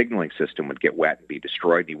signaling system would get wet and be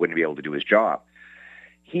destroyed, and he wouldn't be able to do his job.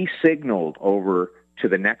 He signaled over to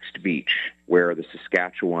the next beach where the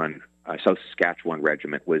South Saskatchewan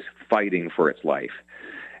Regiment was fighting for its life,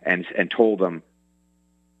 and told them,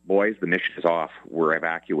 "Boys, the mission is off. We're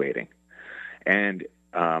evacuating." And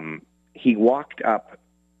he walked up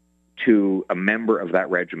to a member of that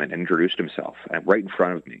regiment and introduced himself right in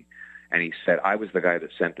front of me. And he said, "I was the guy that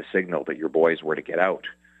sent the signal that your boys were to get out."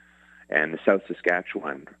 And the South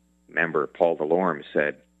Saskatchewan member, Paul Delorme,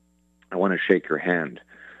 said, "I want to shake your hand."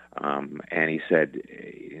 And he said,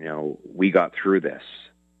 "We got through this,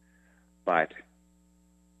 but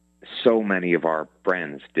so many of our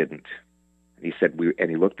friends didn't." And he said,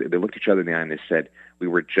 they looked each other in the eye and they said, "We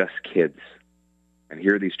were just kids." And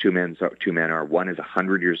here these two men are. One is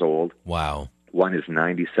 100 years old. Wow. One is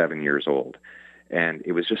 97 years old. And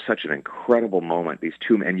it was just such an incredible moment. These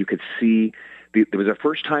two men, you could see, it was the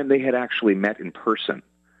first time they had actually met in person.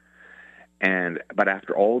 But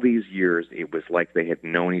after all these years, it was like they had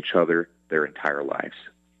known each other their entire lives.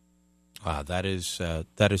 That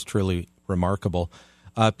is truly remarkable.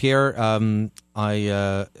 Pierre,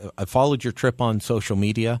 I followed your trip on social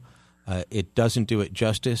media. It doesn't do it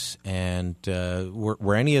justice. And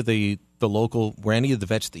were any of the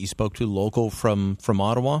vets that you spoke to local from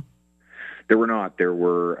Ottawa? There were not. There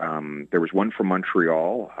was one from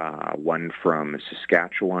Montreal, one from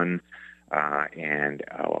Saskatchewan, and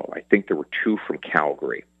I think there were two from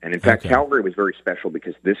Calgary. And in fact, Calgary was very special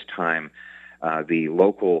because this time the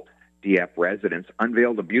local Dieppe residents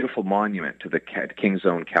unveiled a beautiful monument to the King's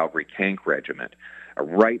Own Calgary Tank Regiment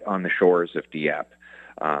right on the shores of Dieppe.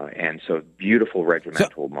 And so beautiful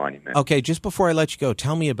regimental monument. Okay, just before I let you go,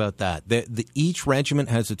 tell me about that. Each regiment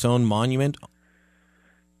has its own monument?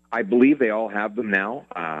 I believe they all have them now.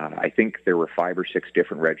 I think there were 5 or 6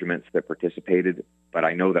 different regiments that participated, but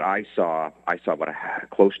I know that I saw about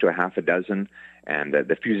close to a half a dozen, and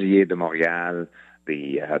the Fusiliers de Montréal,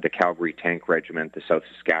 the Calgary Tank Regiment, the South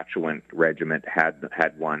Saskatchewan Regiment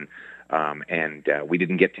had one, and we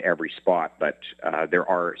didn't get to every spot, but there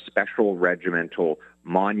are special regimental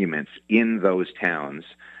monuments in those towns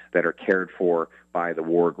that are cared for by the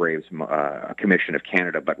War Graves Commission of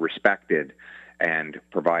Canada, but respected and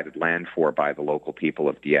provided land for by the local people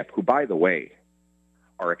of Dieppe, who, by the way,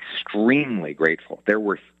 are extremely grateful. There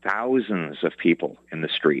were thousands of people in the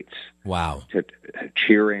streets. Wow.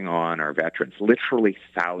 Cheering on our veterans, literally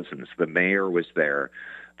thousands. The mayor was there.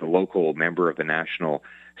 The local member of the National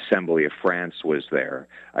Assembly of France was there.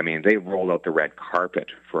 I mean, they rolled out the red carpet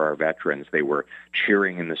for our veterans. They were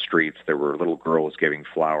cheering in the streets. There were little girls giving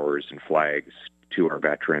flowers and flags to our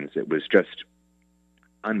veterans. It was just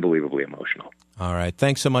unbelievably emotional. All right.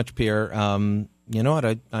 Thanks so much, Pierre. you know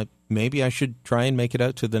what? I maybe I should try and make it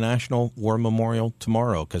out to the National War Memorial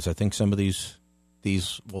tomorrow, because I think some of these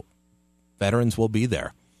veterans will be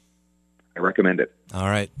there. I recommend it. All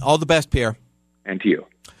right. All the best, Pierre. And to you.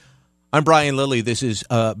 I'm Brian Lilly. This is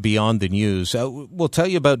Beyond the News. We'll tell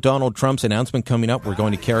you about Donald Trump's announcement coming up. We're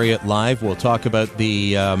going to carry it live. We'll talk about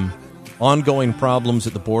the ongoing problems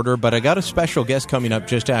at the border. But I got a special guest coming up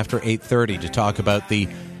just after 8:30 to talk about the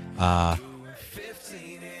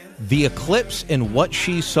eclipse and what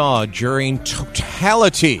she saw during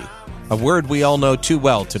totality, a word we all know too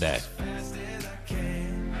well today.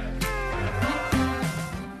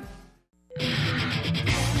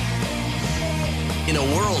 In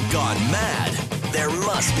a world gone mad, there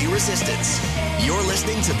must be resistance. You're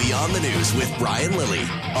listening to Beyond the News with Brian Lilly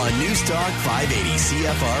on News Talk 580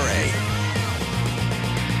 CFRA.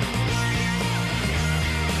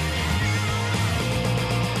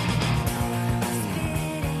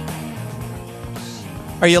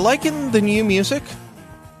 Are you liking the new music?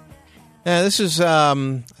 Yeah, this is, I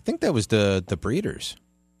think that was the Breeders,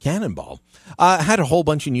 Cannonball. Had a whole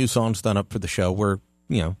bunch of new songs done up for the show. We're,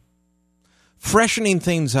 freshening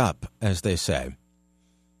things up, as they say.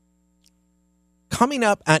 Coming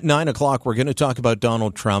up at 9 o'clock, we're going to talk about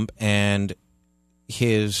Donald Trump and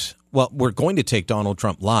we're going to take Donald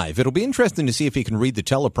Trump live. It'll be interesting to see if he can read the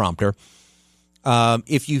teleprompter.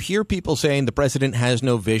 If you hear people saying the president has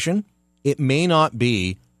no vision, it may not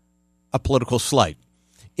be a political slight.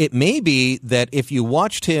 It may be that if you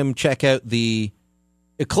watched him check out the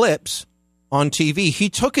eclipse on TV, he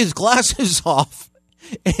took his glasses off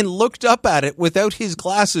and looked up at it without his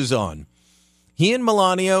glasses on. He and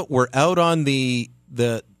Melania were out on the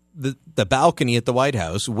balcony at the White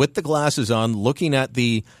House with the glasses on, looking at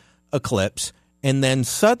the eclipse, and then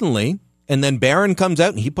Barron comes out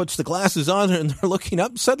and he puts the glasses on and they're looking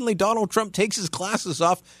up. Suddenly Donald Trump takes his glasses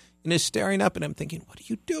off and is staring up, and I'm thinking, what are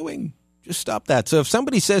you doing? Just stop that. So if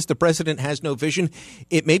somebody says the president has no vision,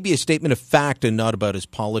 it may be a statement of fact and not about his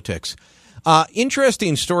politics.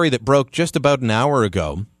 Interesting story that broke just about an hour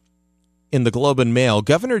ago in the Globe and Mail.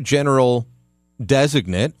 Governor General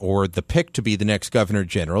designate, or the pick to be the next Governor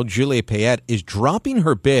General, Julia Payette, is dropping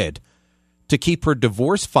her bid to keep her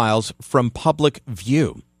divorce files from public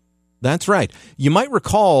view. That's right. You might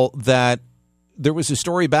recall that there was a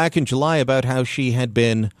story back in July about how she had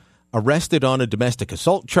been arrested on a domestic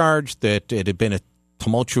assault charge, that it had been a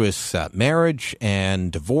tumultuous marriage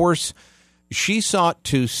and divorce. She sought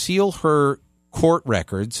to seal her court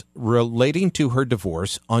records relating to her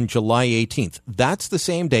divorce on July 18th. That's the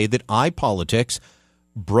same day that iPolitics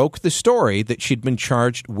broke the story that she'd been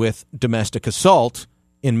charged with domestic assault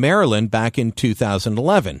in Maryland back in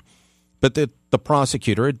 2011. But the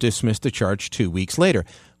prosecutor had dismissed the charge 2 weeks later.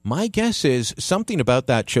 My guess is something about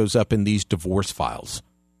that shows up in these divorce files.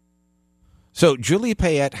 So Julia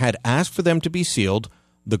Payette had asked for them to be sealed.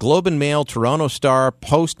 The Globe and Mail, Toronto Star,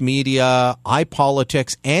 Post Media,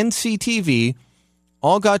 iPolitics, and CTV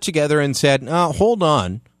all got together and said, hold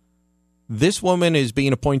on. This woman is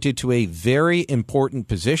being appointed to a very important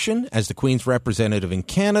position as the Queen's representative in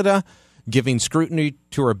Canada. Giving scrutiny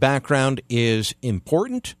to her background is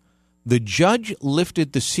important. The judge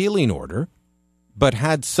lifted the sealing order, but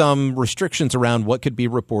had some restrictions around what could be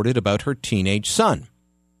reported about her teenage son.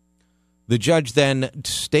 The judge then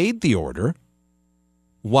stayed the order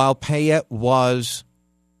while Payette was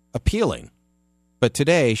appealing. But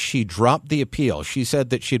today, she dropped the appeal. She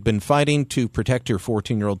said that she'd been fighting to protect her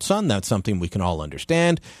 14-year-old son. That's something we can all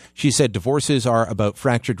understand. She said divorces are about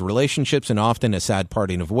fractured relationships and often a sad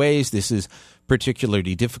parting of ways. This is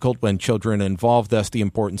particularly difficult when children are involved, thus the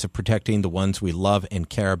importance of protecting the ones we love and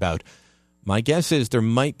care about. My guess is there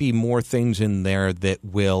might be more things in there that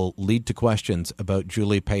will lead to questions about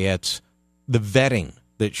Julia Payette's, the vetting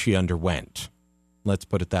that she underwent. Let's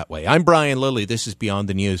put it that way. I'm Brian Lilly. This is Beyond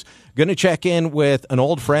the News. Going to check in with an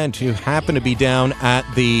old friend who happened to be down at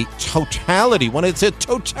the totality, when it's at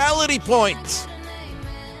totality points,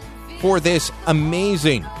 for this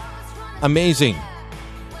amazing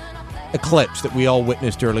eclipse that we all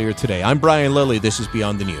witnessed earlier today. I'm Brian Lilly. This is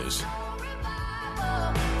Beyond the News.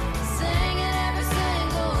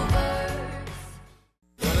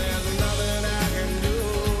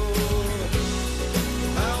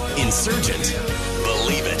 Insurgent.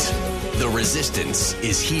 Believe it. The resistance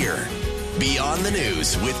is here. Beyond the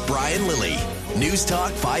News with Brian Lilly. News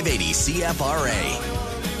Talk 580 CFRA.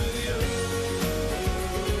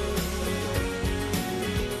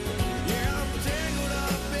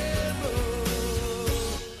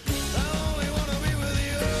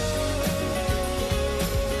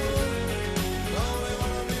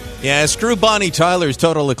 Yeah, screw Bonnie Tyler's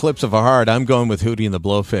Total Eclipse of a Heart. I'm going with Hootie and the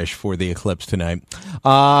Blowfish for the eclipse tonight.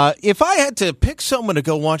 If I had to pick someone to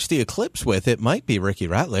go watch the eclipse with, it might be Ricky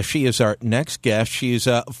Ratliff. She is our next guest. She's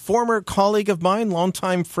a former colleague of mine,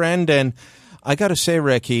 longtime friend, and I got to say,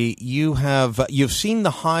 Ricky, you've seen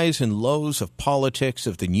the highs and lows of politics,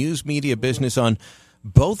 of the news media business on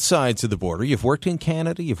both sides of the border. You've worked in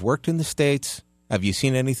Canada, you've worked in the States. Have you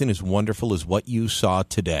seen anything as wonderful as what you saw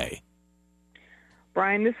today?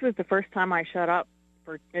 Brian, this was the first time I shut up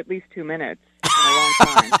for at least 2 minutes in a long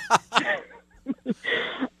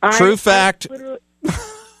time. True fact.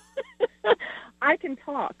 I can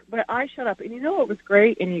talk, but I shut up. And you know what was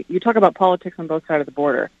great? And you talk about politics on both sides of the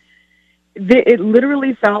border. It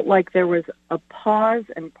literally felt like there was a pause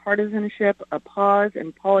in partisanship, a pause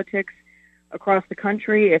in politics across the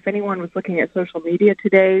country. If anyone was looking at social media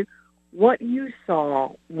today, what you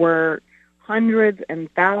saw were hundreds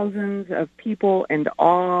and thousands of people in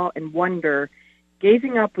awe and wonder,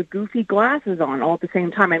 gazing up with goofy glasses on all at the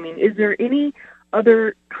same time. I mean, is there any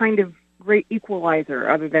other kind of great equalizer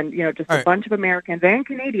other than, just a bunch of Americans and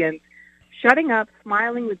Canadians shutting up,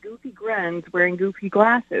 smiling with goofy grins, wearing goofy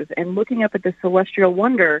glasses, and looking up at the celestial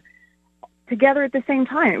wonder together at the same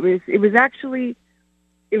time? It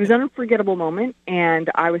was an unforgettable moment, and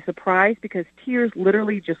I was surprised because tears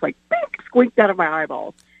literally just like squeaked out of my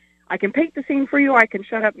eyeballs. I can paint the scene for you. I can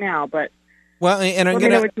shut up now, but and I'm let me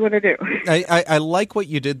know what you want to do. I like what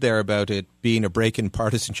you did there about it being a break in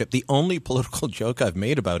partisanship. The only political joke I've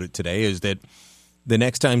made about it today is that the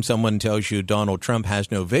next time someone tells you Donald Trump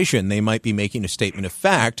has no vision, they might be making a statement of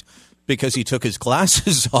fact because he took his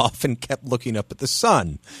glasses off and kept looking up at the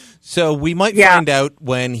sun. So we might find out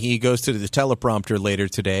when he goes to the teleprompter later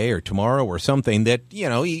today or tomorrow or something that,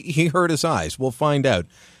 he hurt his eyes. We'll find out.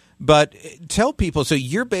 But tell people, so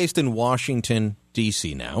you're based in Washington,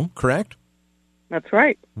 D.C. now, correct? That's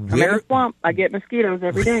right. I'm in a swamp. I get mosquitoes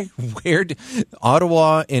every day.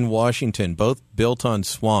 Ottawa and Washington, both built on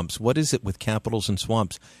swamps. What is it with capitals and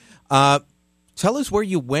swamps? Tell us where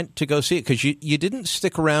you went to go see it, because you didn't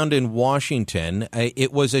stick around in Washington.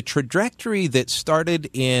 It was a trajectory that started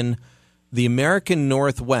in the American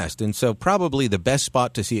Northwest, and so probably the best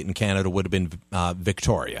spot to see it in Canada would have been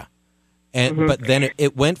Victoria. But then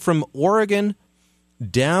it went from Oregon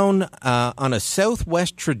down on a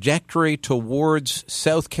southwest trajectory towards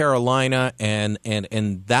South Carolina, and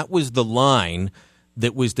that was the line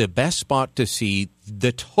that was the best spot to see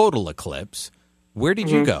the total eclipse. Where did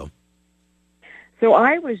you go? So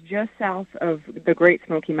I was just south of the Great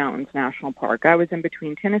Smoky Mountains National Park. I was in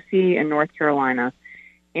between Tennessee and North Carolina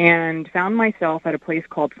and found myself at a place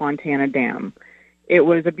called Fontana Dam. It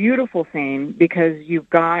was a beautiful scene because you've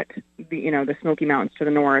got the Smoky Mountains to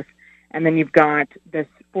the north, and then you've got this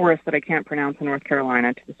forest that I can't pronounce in North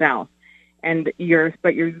Carolina to the south. And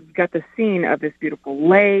you've got the scene of this beautiful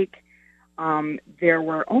lake. There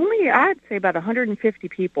were only, I'd say, about 150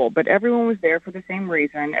 people, but everyone was there for the same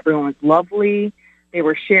reason. Everyone was lovely. They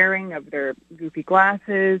were sharing of their goofy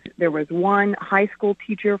glasses. There was one high school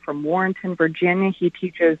teacher from Warrenton, Virginia. He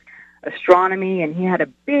teaches astronomy, and he had a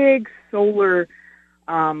big solar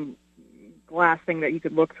glass thing that you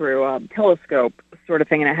could look through, a telescope sort of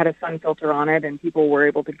thing, and it had a sun filter on it, and people were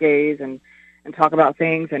able to gaze and talk about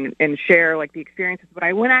things and share like the experiences.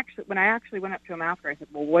 But when I actually went up to him after, I said,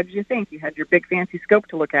 "Well, what did you think? You had your big fancy scope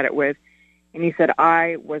to look at it with." And he said,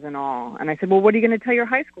 "I was in awe." And I said, "Well, what are you going to tell your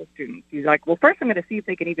high school students?" He's like, "Well, first I'm going to see if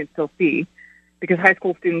they can even still see, because high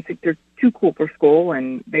school students think they're too cool for school,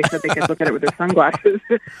 and they said they could look at it with their sunglasses."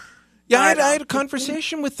 Yeah, I had a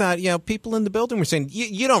conversation with that. People in the building were saying,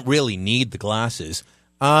 you don't really need the glasses.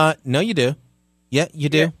 No, you do. Yeah, you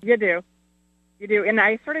do. Yeah, you do. And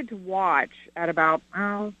I started to watch at about,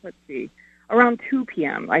 around 2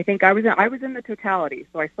 p.m. I think I was in the totality,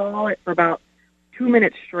 so I saw it for about 2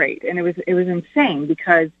 minutes straight, and it was insane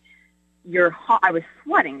because you're hot. I was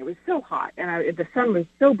sweating. It was so hot, and the sun was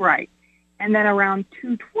so bright. And then around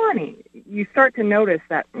 2:20, you start to notice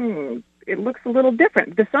that it looks a little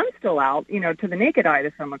different. The sun's still out, to the naked eye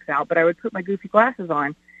the sun looks out, but I would put my goofy glasses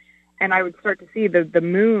on, and I would start to see the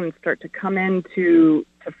moon start to come into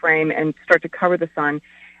frame and start to cover the sun.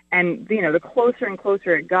 And, the closer and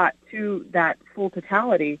closer it got to that full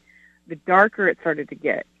totality, the darker it started to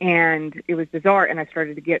get. And it was bizarre, and I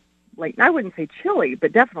started to get, I wouldn't say chilly,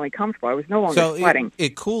 but definitely comfortable. I was no longer sweating.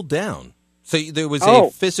 It cooled down. So there was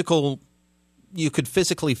a physical, you could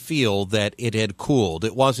physically feel that it had cooled.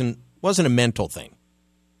 It wasn't a mental thing.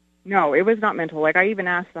 No, it was not mental. I even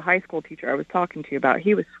asked the high school teacher I was talking to about,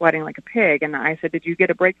 he was sweating like a pig, and I said, "Did you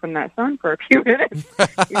get a break from that sun for a few minutes?"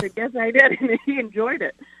 He said, "Yes, I did," and he enjoyed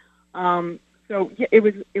it. So yeah, it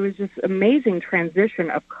was just amazing transition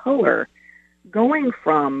of color, going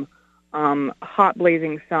from hot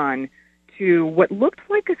blazing sun to what looked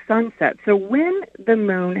like a sunset. So when the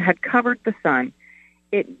moon had covered the sun,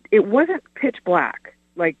 it wasn't pitch black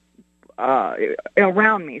like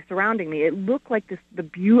around me, surrounding me. It looked like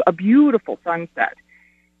a beautiful sunset.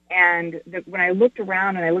 And when I looked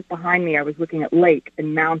around and I looked behind me, I was looking at lake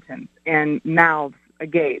and mountains and mouths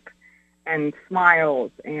agape and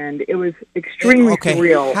smiles, and it was extremely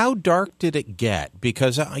surreal. How dark did it get?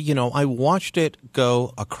 Because, I watched it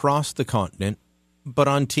go across the continent, but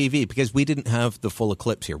on TV, because we didn't have the full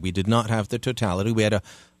eclipse here. We did not have the totality. We had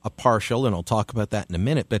a partial, and I'll talk about that in a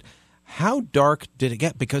minute. But how dark did it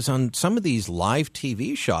get? Because on some of these live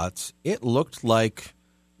TV shots, it looked like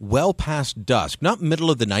well past dusk. Not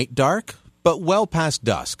middle of the night dark, but well past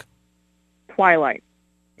dusk. Twilight.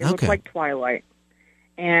 It looked like twilight.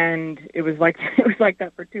 And it was like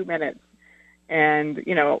that for 2 minutes. And,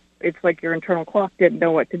 it's like your internal clock didn't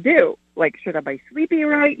know what to do. Like, should I be sleepy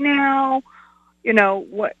right now?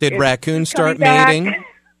 What? Did raccoons start mating?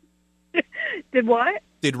 Did what?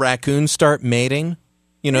 Did raccoons start mating?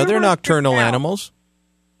 They're nocturnal animals.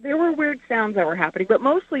 There were weird sounds that were happening, but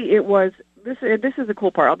mostly it was, this is the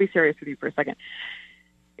cool part. I'll be serious with you for a second.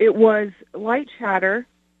 It was light chatter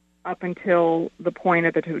up until the point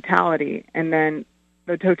of the totality, and then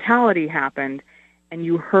the totality happened, and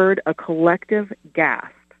you heard a collective gasp.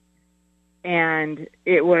 And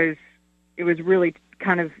it was really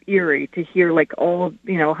kind of eerie to hear, like, all,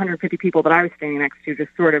 150 people that I was standing next to just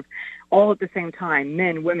sort of all at the same time,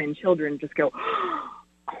 men, women, children, just go, oh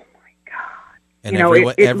my God. And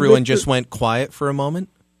everyone just went quiet for a moment?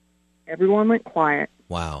 Everyone went quiet.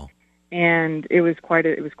 Wow. And it was quite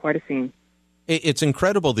a scene. It's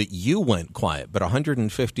incredible that you went quiet, but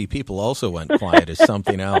 150 people also went quiet is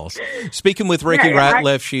something else. Speaking with Ricky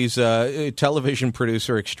Ratliff, she's a television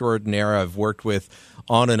producer extraordinaire I've worked with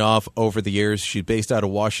on and off over the years. She's based out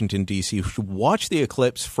of Washington, D.C. She watched the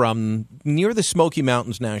eclipse from near the Smoky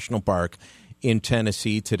Mountains National Park in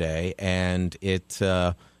Tennessee today, and it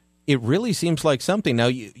really seems like something. Now,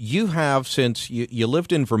 you have, since you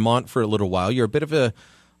lived in Vermont for a little while, you're a bit of a...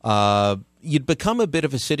 you'd become a bit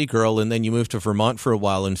of a city girl, and then you moved to Vermont for a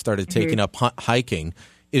while and started taking up hiking.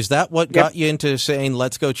 Is that what got you into saying,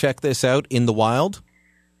 let's go check this out in the wild?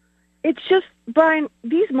 It's just, Brian,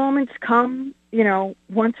 these moments come,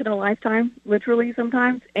 once in a lifetime, literally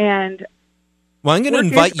sometimes. And well, I'm going to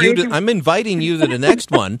invite you I'm inviting you to the next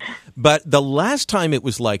one. But the last time it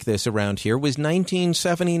was like this around here was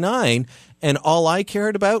 1979. And all I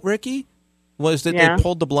cared about, Ricky, was that they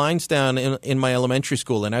pulled the blinds down in my elementary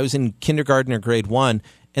school, and I was in kindergarten or grade 1,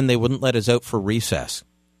 and they wouldn't let us out for recess.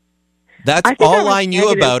 That's all I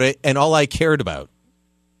knew about it and all I cared about.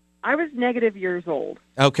 I was negative years old.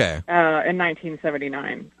 Okay. In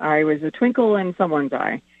 1979. I was a twinkle in someone's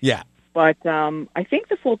eye. Yeah. But I think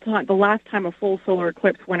the last time a full solar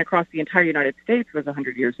eclipse went across the entire United States was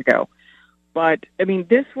 100 years ago. But,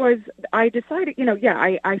 I decided,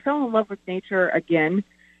 I fell in love with nature again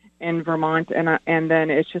in Vermont, and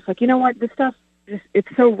then it's just like, this stuff, it's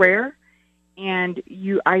so rare, and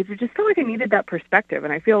I just feel like I needed that perspective,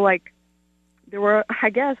 and I feel like there were,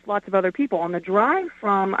 I guess, lots of other people. On the drive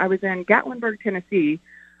I was in Gatlinburg, Tennessee,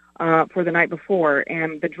 for the night before,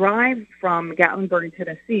 and the drive from Gatlinburg,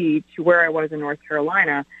 Tennessee to where I was in North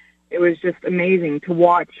Carolina, it was just amazing to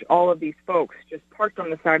watch all of these folks just parked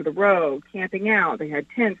on the side of the road, camping out. They had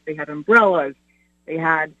tents, they had umbrellas, they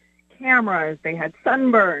had cameras, they had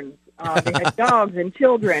sunburns, they had dogs and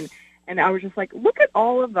children, and I was just like, look at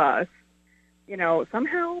all of us,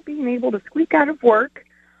 somehow being able to squeak out of work,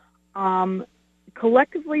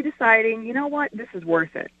 collectively deciding, this is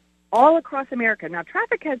worth it. All across America. Now,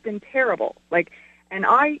 traffic has been terrible, and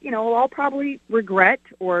I'll probably regret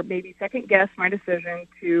or maybe second guess my decision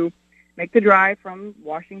to make the drive from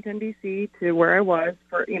Washington, D.C. to where I was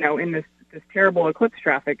for, in this terrible eclipse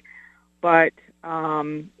traffic, but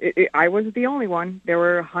I wasn't the only one. There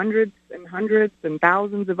were hundreds and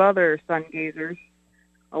thousands of other sun gazers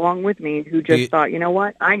along with me who just thought,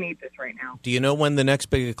 what? I need this right now. Do you know when the next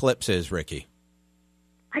big eclipse is, Ricky?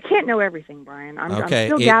 I can't know everything, Brian. I'm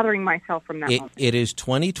still gathering myself from that moment. It is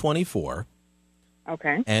 2024.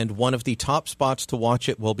 Okay. And one of the top spots to watch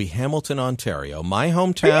it will be Hamilton, Ontario, my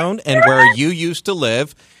hometown and where you used to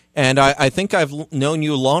live. And I think I've known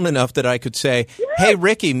you long enough that I could say, hey,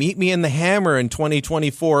 Ricky, meet me in the Hammer in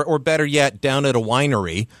 2024, or better yet, down at a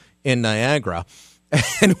winery in Niagara,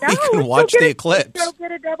 and we can watch the eclipse. Let's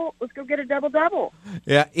go get a double.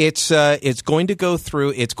 Yeah, it's going to go through.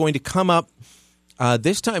 It's going to come up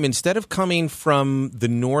this time. Instead of coming from the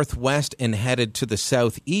northwest and headed to the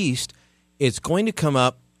southeast, It's going to come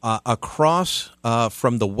up across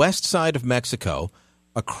from the west side of Mexico,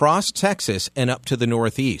 across Texas, and up to the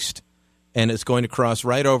northeast. And it's going to cross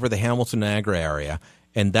right over the Hamilton-Niagara area.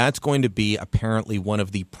 And that's going to be apparently one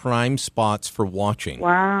of the prime spots for watching.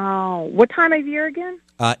 Wow. What time of year again?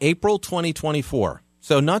 April 2024.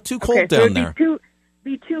 So not too cold down there.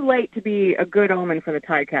 Be too late to be a good omen for the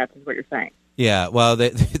Ticats is what you're saying. Yeah, well,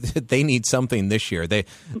 they need something this year. They're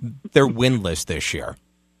winless this year.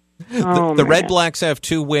 The Red Blacks have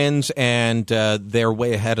 2 wins, and they're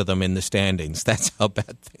way ahead of them in the standings. That's how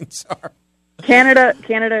bad things are. Canada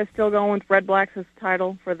is still going with Red Blacks as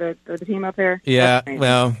title for the team up there. Yeah,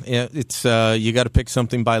 well, yeah, it's you got to pick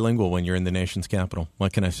something bilingual when you're in the nation's capital.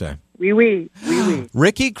 What can I say? Oui.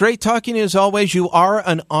 Ricky, great talking to you as always. You are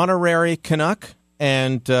an honorary Canuck,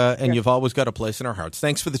 and you've always got a place in our hearts.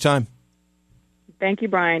 Thanks for the time. Thank you,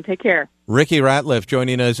 Brian. Take care. Ricky Ratliff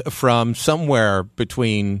joining us from somewhere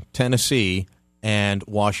between Tennessee and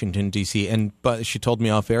Washington, D.C. But she told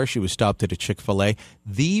me off air she was stopped at a Chick-fil-A,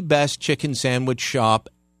 the best chicken sandwich shop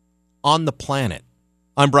on the planet.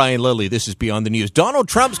 I'm Brian Lilly. This is Beyond the News. Donald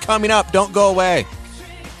Trump's coming up. Don't go away.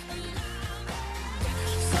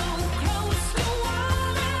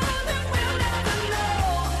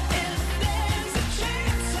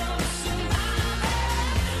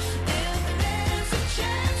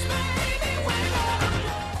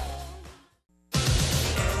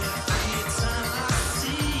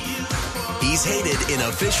 He's hated in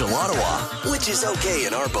official Ottawa, which is okay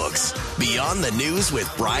in our books. Beyond the News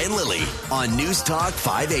with Brian Lilly on News Talk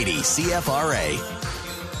 580 CFRA.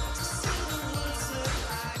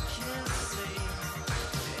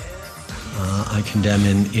 I condemn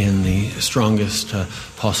in the strongest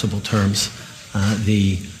possible terms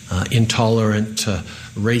the intolerant,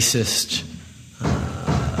 racist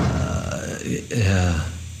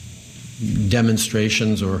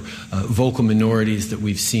demonstrations or vocal minorities that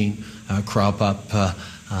we've seen crop up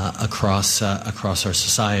across our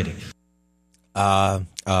society. That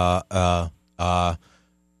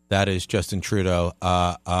is Justin Trudeau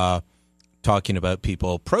talking about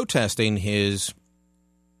people protesting his,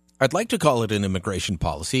 I'd like to call it an immigration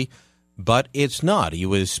policy, but it's not. He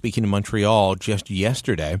was speaking in Montreal just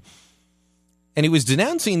yesterday, and he was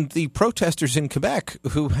denouncing the protesters in Quebec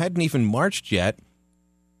who hadn't even marched yet.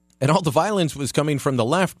 And all the violence was coming from the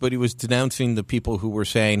left, but he was denouncing the people who were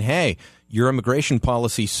saying, hey, your immigration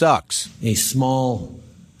policy sucks. A small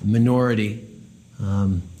minority,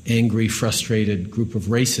 angry, frustrated group of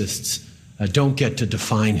racists don't get to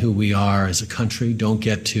define who we are as a country, don't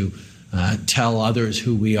get to tell others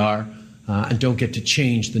who we are, and don't get to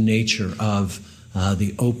change the nature of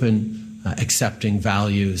the open, accepting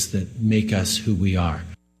values that make us who we are.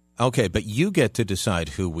 Okay, but you get to decide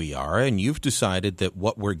who we are, and you've decided that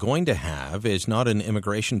what we're going to have is not an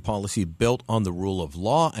immigration policy built on the rule of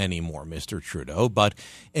law anymore, Mr. Trudeau, but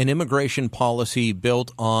an immigration policy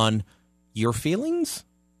built on your feelings?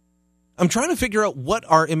 I'm trying to figure out what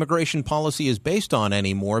our immigration policy is based on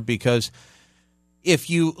anymore, because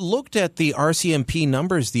if you looked at the RCMP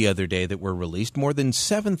numbers the other day that were released, more than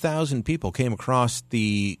 7,000 people came across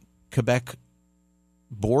the Quebec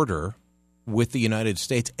border with the United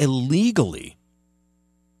States illegally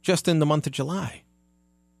just in the month of July.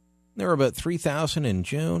 There were about 3,000 in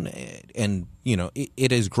June, and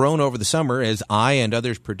it has grown over the summer, as I and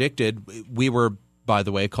others predicted. We were, by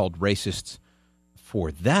the way, called racists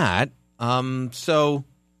for that. So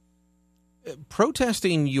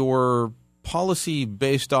protesting your policy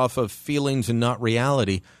based off of feelings and not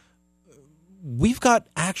reality, we've got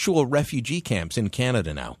actual refugee camps in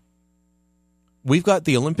Canada now. We've got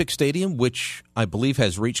the Olympic Stadium, which I believe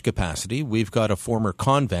has reached capacity. We've got a former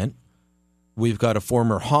convent. We've got a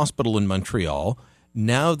former hospital in Montreal.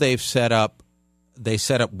 Now they set up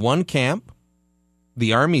one camp.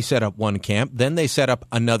 The Army set up one camp. Then they set up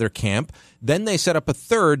another camp. Then they set up a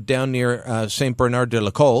third down near St.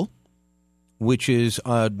 Bernard-de-la-Colle, which is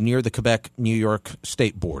near the Quebec-New York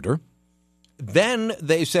state border. Then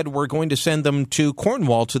they said we're going to send them to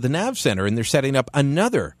Cornwall to the NAV Center, and they're setting up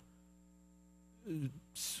another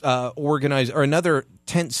another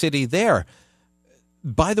tent city there.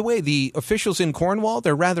 By the way, the officials in Cornwall,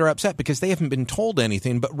 they're rather upset because they haven't been told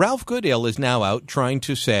anything. But Ralph Goodale is now out trying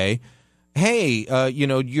to say, hey,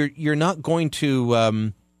 you're not going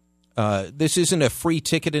to this isn't a free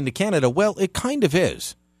ticket into Canada. Well, it kind of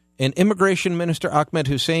is. And Immigration Minister Ahmed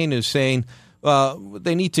Hussein is saying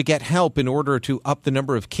they need to get help in order to up the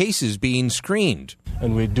number of cases being screened.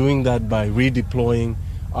 And we're doing that by redeploying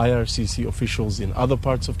IRCC officials in other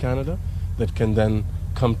parts of Canada that can then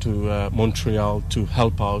come to Montreal to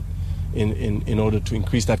help out in order to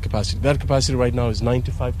increase that capacity. That capacity right now is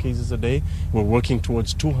 95 cases a day. We're working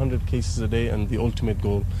towards 200 cases a day, and the ultimate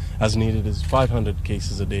goal, as needed, is 500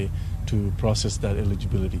 cases a day to process that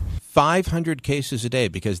eligibility. 500 cases a day,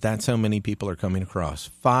 because that's how many people are coming across.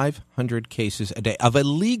 500 cases a day of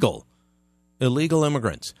illegal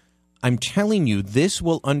immigrants. I'm telling you, this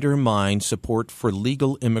will undermine support for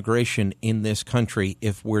legal immigration in this country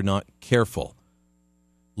if we're not careful.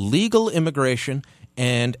 Legal immigration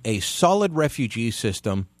and a solid refugee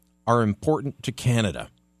system are important to Canada.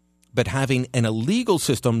 But having an illegal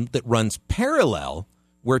system that runs parallel,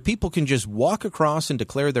 where people can just walk across and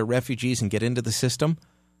declare they're refugees and get into the system,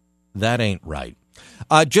 that ain't right.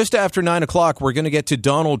 Just after 9 o'clock, we're going to get to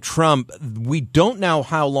Donald Trump. We don't know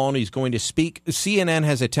how long he's going to speak. CNN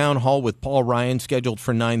has a town hall with Paul Ryan scheduled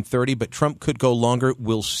for 9:30, but Trump could go longer.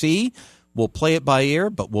 We'll see. We'll play it by ear,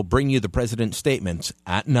 but we'll bring you the president's statements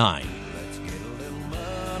at 9. Let's get a little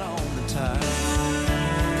mud on the tires,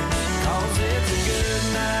 'cause it's a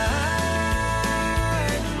good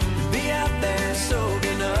night to be out there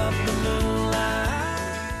soaking up the moonlight.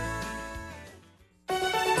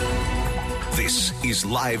 This is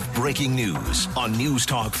live breaking news on News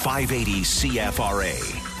Talk 580 CFRA.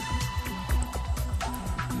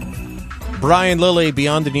 Brian Lilly,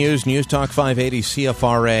 Beyond the News, News Talk 580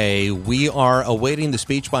 CFRA. We are awaiting the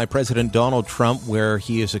speech by President Donald Trump, where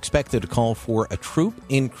he is expected to call for a troop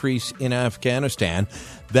increase in Afghanistan.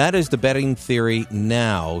 That is the betting theory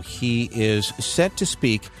now. He is set to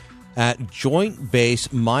speak at Joint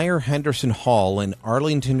Base Myer-Henderson Hall in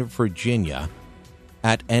Arlington, Virginia,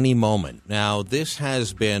 at any moment. Now, this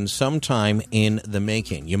has been some time in the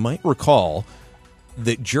making. You might recall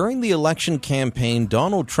that during the election campaign,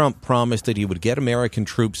 Donald Trump promised that he would get American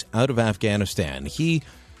troops out of Afghanistan. He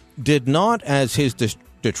did not, as his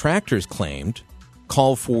detractors claimed,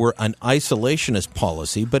 call for an isolationist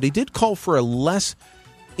policy, but he did call for a less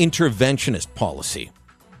interventionist policy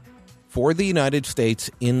for the United States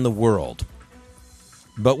in the world.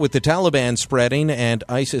 But with the Taliban spreading and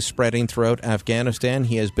ISIS spreading throughout Afghanistan,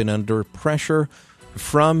 he has been under pressure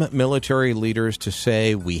from military leaders to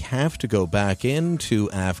say we have to go back into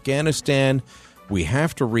Afghanistan, we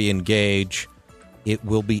have to re-engage. It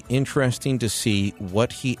will be interesting to see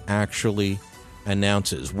what he actually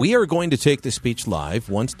announces. We are going to take the speech live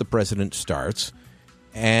once the president starts,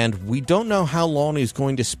 and we don't know how long he's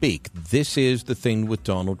going to speak. This is the thing with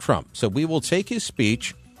Donald Trump. So we will take his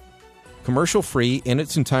speech commercial-free in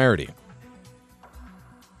its entirety.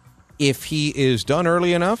 If he is done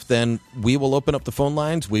early enough, then we will open up the phone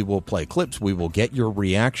lines. We will play clips. We will get your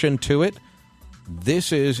reaction to it.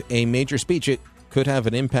 This is a major speech. It could have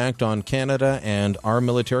an impact on Canada and our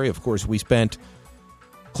military. Of course, we spent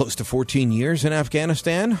close to 14 years in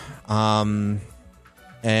Afghanistan.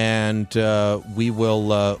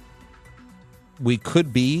 We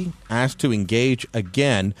could be asked to engage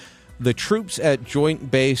again. The troops at Joint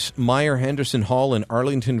Base Myer-Henderson Hall in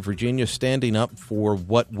Arlington, Virginia, standing up for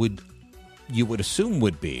what you would assume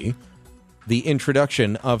would be the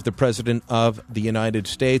introduction of the President of the United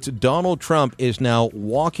States. Donald Trump is now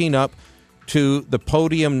walking up to the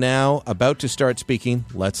podium now, about to start speaking.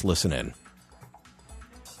 Let's listen in.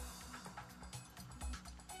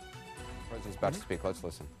 The President's about to speak. Let's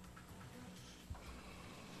listen.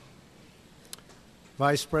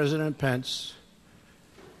 Vice President Pence,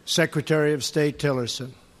 Secretary of State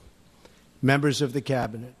Tillerson, members of the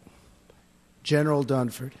Cabinet, General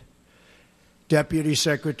Dunford, Deputy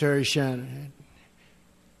Secretary Shanahan,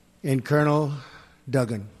 and Colonel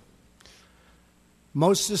Duggan.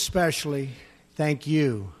 Most especially, thank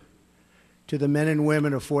you to the men and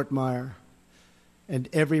women of Fort Myer and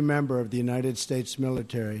every member of the United States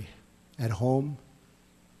military at home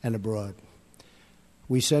and abroad.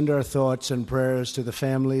 We send our thoughts and prayers to the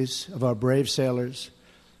families of our brave sailors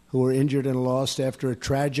who were injured and lost after a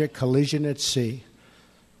tragic collision at sea,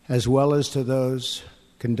 as well as to those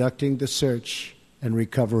conducting the search and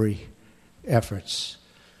recovery efforts.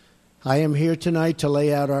 I am here tonight to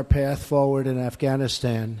lay out our path forward in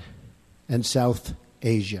Afghanistan and South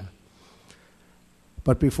Asia.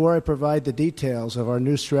 But before I provide the details of our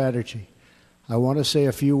new strategy, I want to say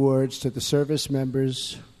a few words to the service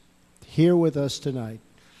members here with us tonight,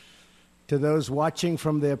 to those watching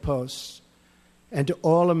from their posts, and to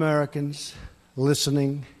all Americans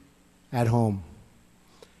listening at home.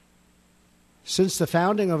 Since the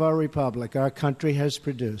founding of our republic, our country has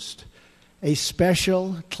produced a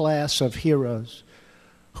special class of heroes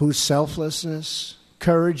whose selflessness,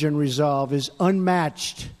 courage, and resolve is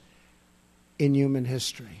unmatched in human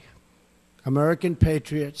history. American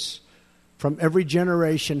patriots from every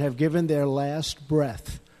generation have given their last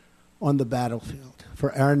breath on the battlefield,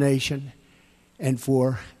 for our nation and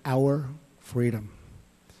for our freedom.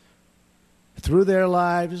 Through their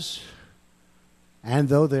lives, and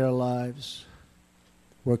though their lives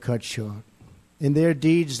were cut short, in their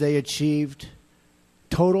deeds they achieved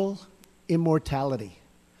total immortality.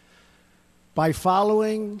 By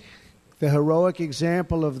following the heroic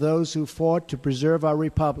example of those who fought to preserve our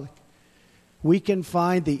republic, we can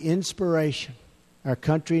find the inspiration our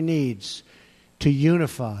country needs to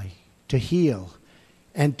unify, to heal,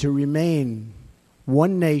 and to remain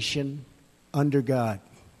one nation under God.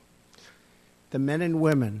 The men and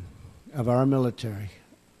women of our military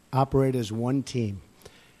operate as one team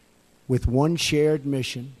with one shared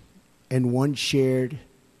mission and one shared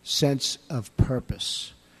sense of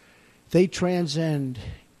purpose. They transcend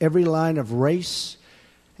every line of race,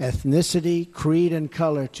 ethnicity, creed, and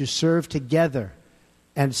color to serve together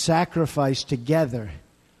and sacrifice together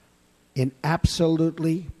in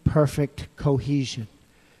absolutely perfect cohesion.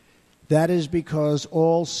 That is because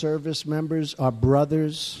all service members are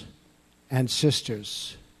brothers and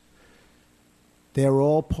sisters. They're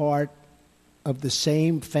all part of the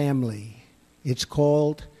same family. It's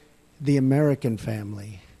called the American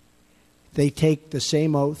family. They take the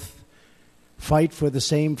same oath, fight for the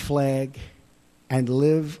same flag, and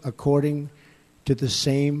live according to the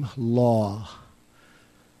same law.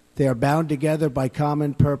 They are bound together by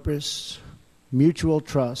common purpose, mutual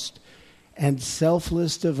trust, and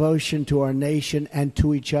selfless devotion to our nation and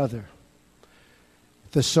to each other.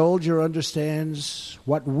 The soldier understands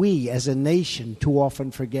what we as a nation too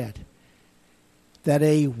often forget, that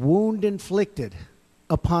a wound inflicted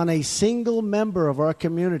upon a single member of our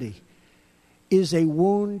community is a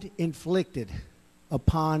wound inflicted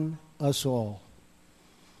upon us all.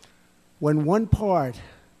 When one part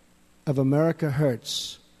of America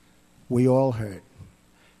hurts, we all hurt.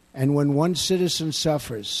 And when one citizen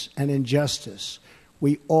suffers an injustice,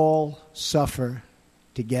 we all suffer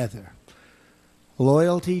together.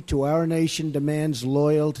 Loyalty to our nation demands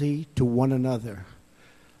loyalty to one another.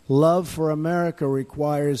 Love for America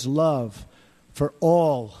requires love for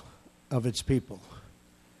all of its people.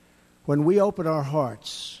 When we open our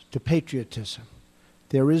hearts to patriotism,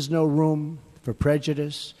 there is no room for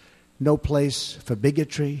prejudice, no place for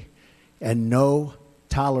bigotry, and no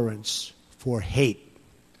tolerance for hate.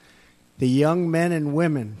 The young men and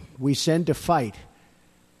women we send to fight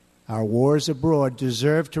our wars abroad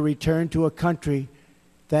deserve to return to a country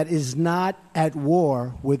that is not at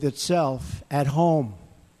war with itself at home.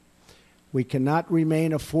 We cannot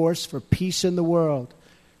remain a force for peace in the world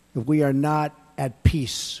if we are not at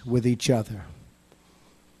peace with each other.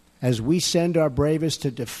 As we send our bravest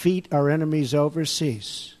to defeat our enemies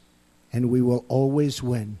overseas, and we will always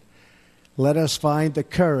win, let us find the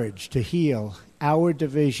courage to heal our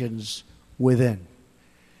divisions within.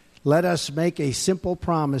 Let us make a simple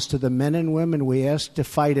promise to the men and women we ask to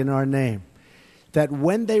fight in our name, that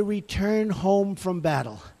when they return home from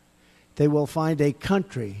battle, they will find a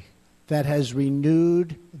country that has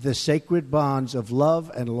renewed the sacred bonds of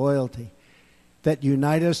love and loyalty that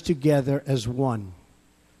unite us together as one.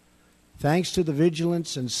 Thanks to the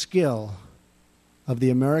vigilance and skill of the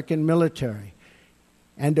American military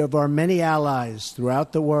and of our many allies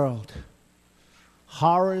throughout the world,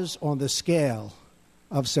 horrors on the scale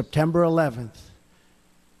of September 11th,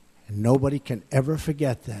 and nobody can ever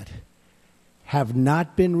forget that, have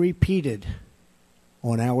not been repeated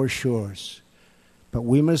on our shores. But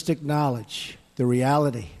we must acknowledge the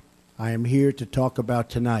reality I am here to talk about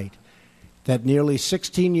tonight, that nearly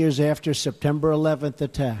 16 years after September 11th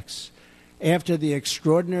attacks, after the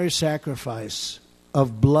extraordinary sacrifice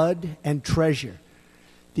of blood and treasure,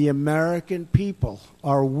 the American people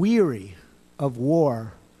are weary of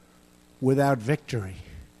war without victory.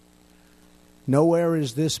 Nowhere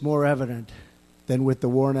is this more evident than with the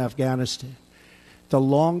war in Afghanistan, the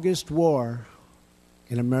longest war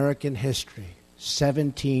in American history,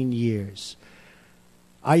 17 years.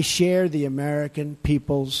 I share the American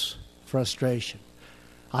people's frustration.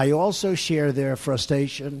 I also share their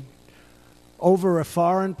frustration over a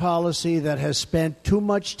foreign policy that has spent too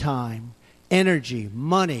much time, energy,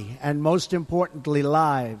 money, and most importantly,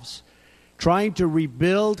 lives, trying to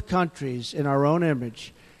rebuild countries in our own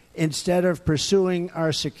image instead of pursuing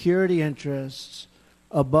our security interests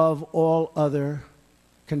above all other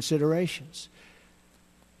considerations.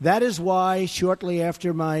 That is why, shortly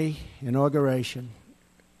after my inauguration,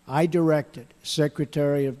 I directed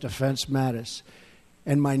Secretary of Defense Mattis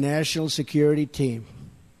and my national security team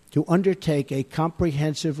to undertake a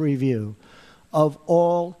comprehensive review of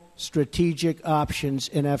all strategic options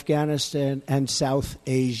in Afghanistan and South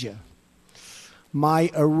Asia.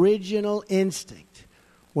 My original instinct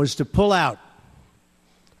was to pull out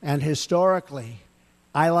and historically,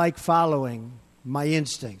 I like following my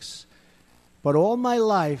instincts. But all my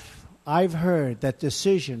life, I've heard that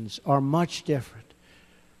decisions are much different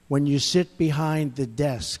when you sit behind the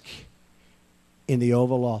desk in the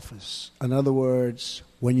Oval Office. In other words,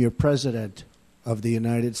 when you're President of the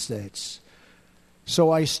United States.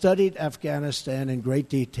 So I studied Afghanistan in great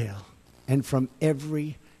detail and from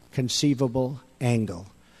every conceivable angle.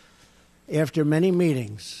 After many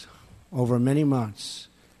meetings over many months,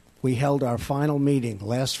 we held our final meeting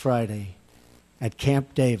last Friday at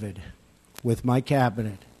Camp David with my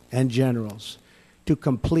cabinet and generals to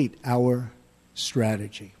complete our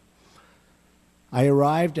strategy. I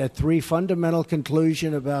arrived at three fundamental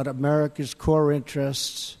conclusions about America's core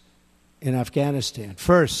interests in Afghanistan.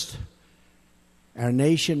 First, our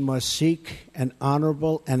nation must seek an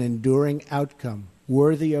honorable and enduring outcome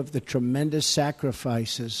worthy of the tremendous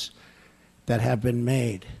sacrifices that have been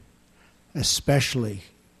made, especially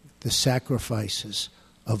the sacrifices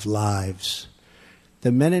of lives.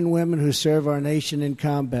 The men and women who serve our nation in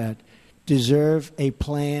combat deserve a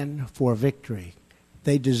plan for victory.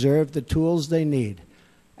 They deserve the tools they need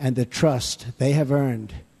and the trust they have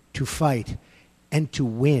earned to fight and to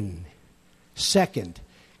win. Second,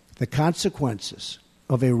 the consequences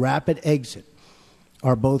of a rapid exit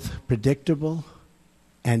are both predictable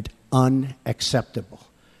and unacceptable.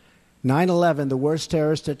 9/11, the worst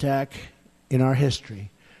terrorist attack in our history,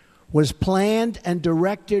 was planned and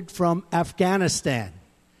directed from Afghanistan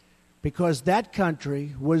because that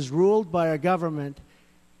country was ruled by a government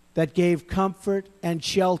that gave comfort and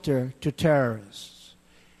shelter to terrorists.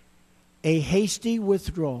 A hasty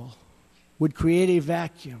withdrawal would create a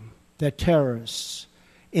vacuum that terrorists,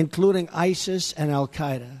 including ISIS and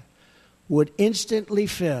Al-Qaeda, would instantly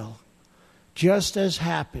fill, just as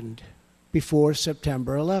happened before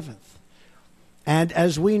September 11th. And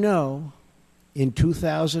as we know, in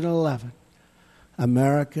 2011,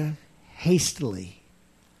 America hastily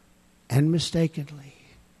and mistakenly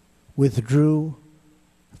withdrew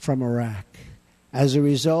from Iraq. As a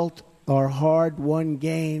result, our hard-won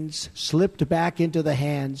gains slipped back into the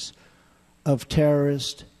hands of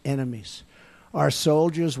terrorist enemies. Our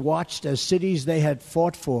soldiers watched as cities they had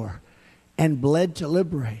fought for and bled to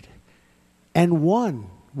liberate and won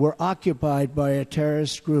were occupied by a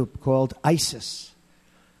terrorist group called ISIS.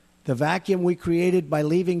 The vacuum we created by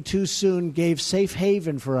leaving too soon gave safe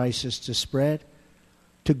haven for ISIS to spread,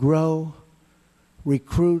 to grow,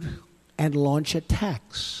 recruit, and launch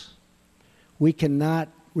attacks. We cannot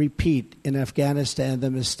repeat in Afghanistan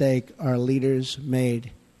the mistake our leaders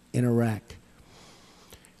made in Iraq.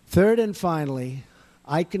 Third and finally,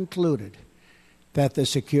 I concluded that the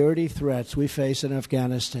security threats we face in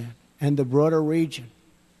Afghanistan and the broader region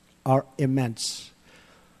are immense.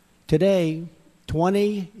 Today,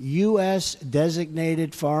 20 U.S.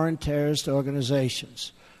 designated foreign terrorist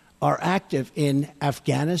organizations are active in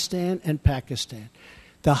Afghanistan and Pakistan,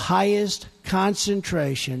 the highest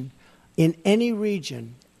concentration in any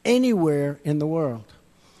region, anywhere in the world.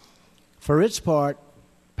 For its part,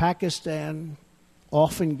 Pakistan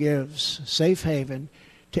often gives safe haven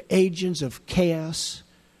to agents of chaos,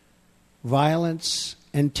 violence,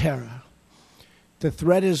 and terror. The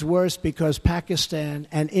threat is worse because Pakistan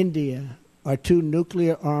and India are two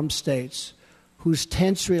nuclear-armed states whose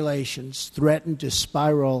tense relations threaten to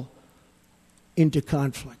spiral into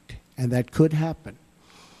conflict, and that could happen.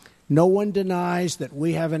 No one denies that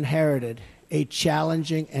we have inherited a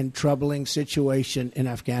challenging and troubling situation in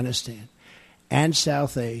Afghanistan and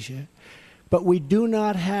South Asia, but we do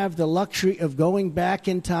not have the luxury of going back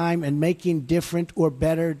in time and making different or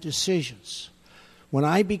better decisions. When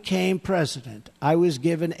I became president, I was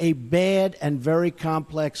given a bad and very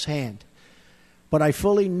complex hand. But I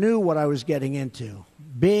fully knew what I was getting into.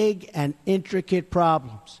 Big and intricate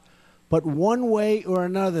problems. But one way or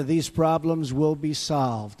another, these problems will be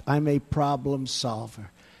solved. I'm a problem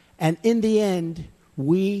solver. And in the end,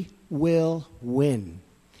 we will win.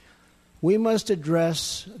 We must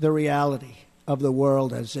address the reality of the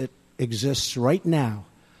world as it exists right now,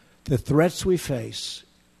 the threats we face,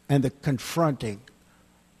 and the confronting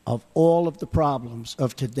of all of the problems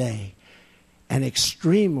of today, and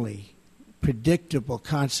extremely predictable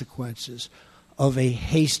consequences of a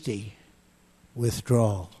hasty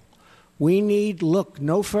withdrawal. We need look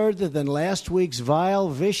no further than last week's vile,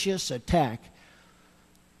 vicious attack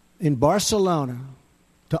in Barcelona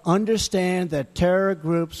to understand that terror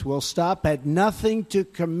groups will stop at nothing to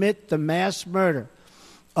commit the mass murder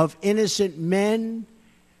of innocent men,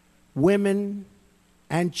 women,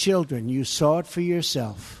 and children. You saw it for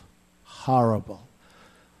yourself. Horrible.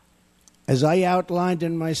 As I outlined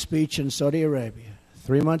in my speech in Saudi Arabia,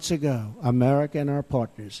 3 months ago, America and our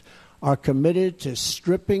partners are committed to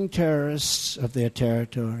stripping terrorists of their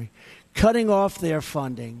territory, cutting off their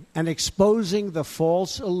funding, and exposing the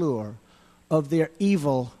false allure of their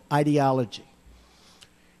evil ideology.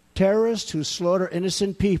 Terrorists who slaughter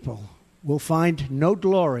innocent people will find no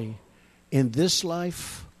glory in this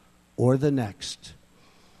life or the next.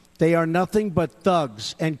 They are nothing but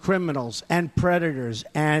thugs and criminals and predators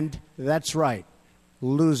and, that's right,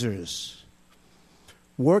 losers.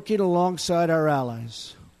 Working alongside our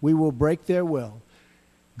allies, we will break their will,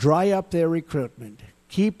 dry up their recruitment,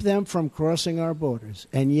 keep them from crossing our borders,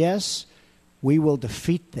 and yes, we will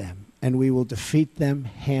defeat them, and we will defeat them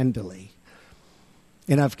handily.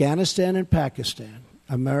 In Afghanistan and Pakistan,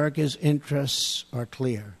 America's interests are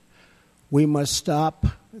clear. We must stop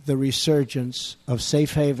the resurgence of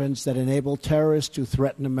safe havens that enable terrorists to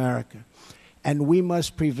threaten America. And we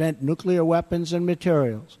must prevent nuclear weapons and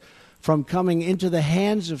materials from coming into the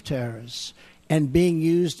hands of terrorists and being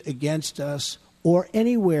used against us or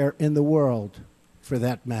anywhere in the world, for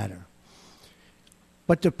that matter.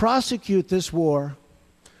 But to prosecute this war,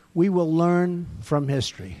 we will learn from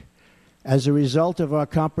history. As a result of our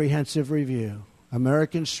comprehensive review,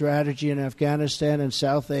 American strategy in Afghanistan and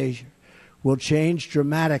South Asia will change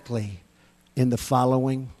dramatically in the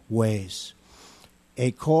following ways.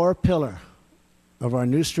 A core pillar of our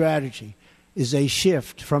new strategy is a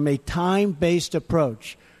shift from a time-based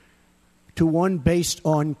approach to one based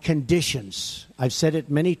on conditions. I've said it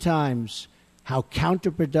many times how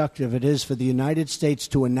counterproductive it is for the United States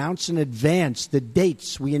to announce in advance the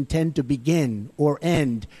dates we intend to begin or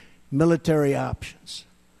end military options.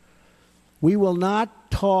 We will not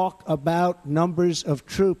talk about numbers of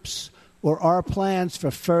troops or our plans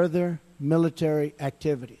for further military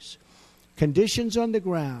activities. Conditions on the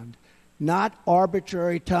ground, not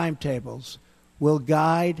arbitrary timetables, will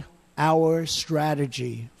guide our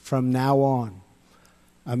strategy from now on.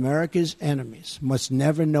 America's enemies must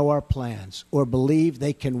never know our plans or believe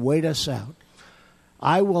they can wait us out.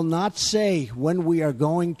 I will not say when we are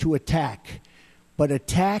going to attack, but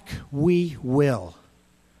attack we will.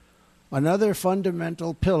 Another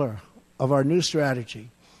fundamental pillar of our new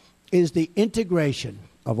strategy is the integration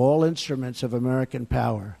of all instruments of American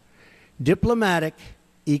power, diplomatic,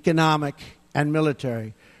 economic, and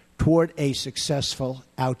military, toward a successful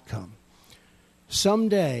outcome.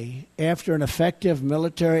 Someday, after an effective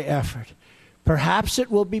military effort, perhaps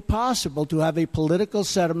it will be possible to have a political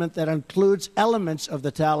settlement that includes elements of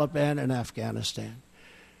the Taliban in Afghanistan.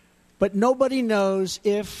 But nobody knows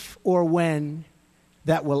if or when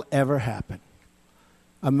that will ever happen.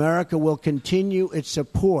 America will continue its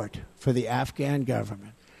support for the Afghan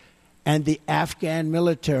government and the Afghan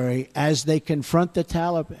military as they confront the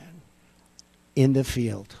Taliban in the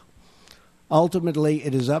field. Ultimately,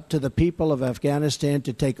 it is up to the people of Afghanistan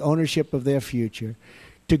to take ownership of their future,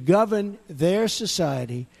 to govern their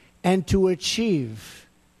society, and to achieve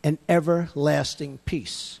an everlasting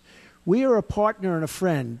peace. We are a partner and a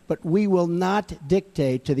friend, but we will not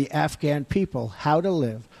dictate to the Afghan people how to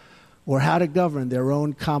live or how to govern their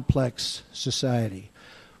own complex society.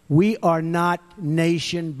 We are not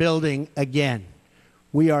nation building again.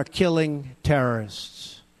 We are killing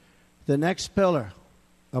terrorists. The next pillar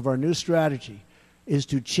of our new strategy is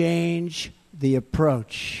to change the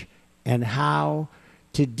approach and how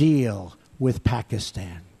to deal with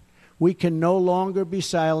Pakistan. We can no longer be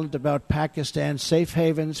silent about Pakistan's safe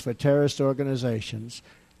havens for terrorist organizations,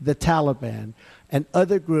 the Taliban, and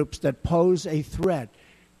other groups that pose a threat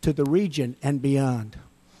to the region and beyond.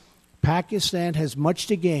 Pakistan has much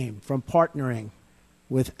to gain from partnering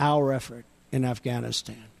with our effort in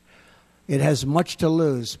Afghanistan. It has much to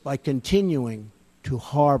lose by continuing to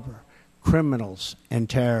harbor criminals and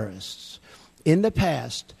terrorists. In the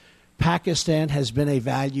past, Pakistan has been a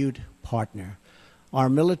valued partner. Our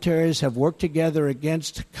militaries have worked together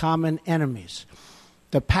against common enemies.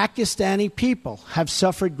 The Pakistani people have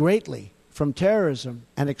suffered greatly from terrorism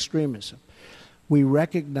and extremism. We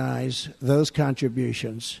recognize those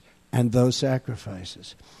contributions and those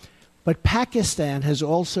sacrifices. But Pakistan has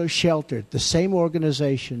also sheltered the same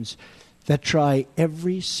organizations that try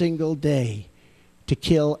every single day to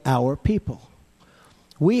kill our people.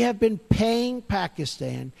 We have been paying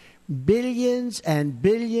Pakistan billions and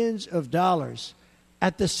billions of dollars.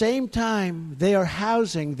 At the same time, they are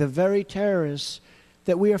housing the very terrorists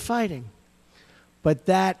that we are fighting. But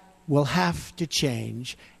that will have to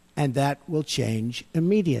change, and that will change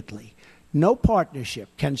immediately. No partnership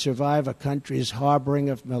can survive a country's harboring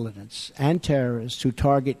of militants and terrorists who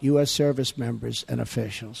target U.S. service members and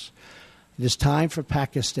officials. It is time for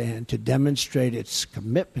Pakistan to demonstrate its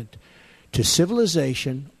commitment to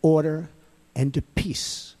civilization, order, and to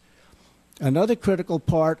peace. Another critical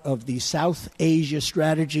part of the South Asia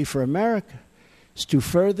strategy for America is to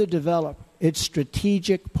further develop its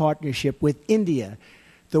strategic partnership with India,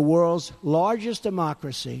 the world's largest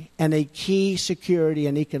democracy and a key security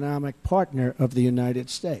and economic partner of the United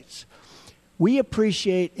States. We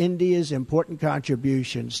appreciate India's important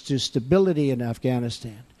contributions to stability in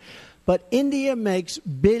Afghanistan, but India makes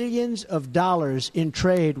billions of dollars in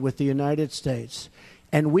trade with the United States,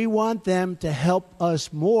 and we want them to help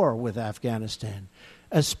us more with Afghanistan,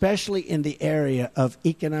 especially in the area of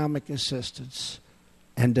economic assistance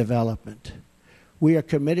and development. We are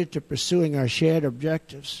committed to pursuing our shared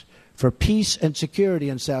objectives for peace and security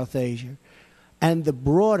in South Asia and the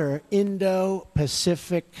broader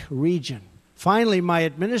Indo-Pacific region. Finally, my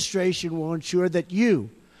administration will ensure that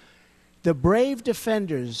you, the brave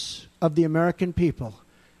defenders of the American people,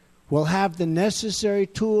 will have the necessary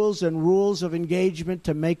tools and rules of engagement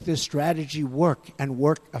to make this strategy work and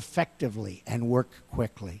work effectively and work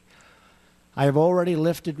quickly. I have already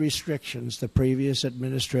lifted restrictions the previous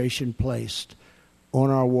administration placed on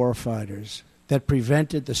our warfighters that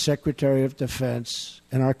prevented the Secretary of Defense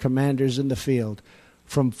and our commanders in the field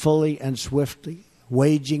from fully and swiftly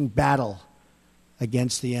waging battle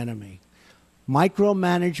against the enemy.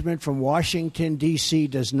 Micromanagement from Washington, D.C.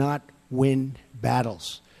 does not win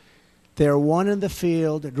battles. They are won in the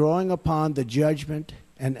field, drawing upon the judgment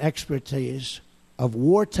and expertise of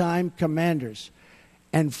wartime commanders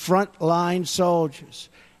and frontline soldiers,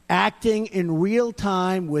 acting in real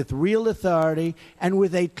time with real authority and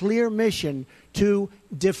with a clear mission to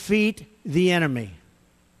defeat the enemy.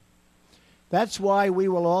 That's why we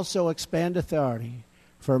will also expand authority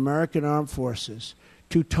for American armed forces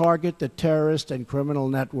to target the terrorist and criminal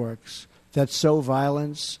networks that sow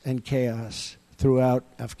violence and chaos throughout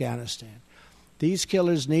Afghanistan. These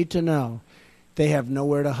killers need to know they have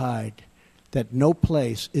nowhere to hide, that no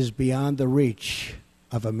place is beyond the reach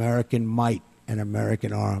of American might and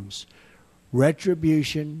American arms.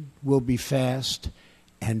 Retribution will be fast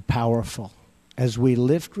and powerful as we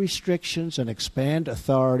lift restrictions and expand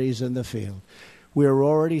authorities in the field. We are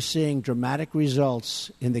already seeing dramatic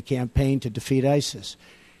results in the campaign to defeat ISIS,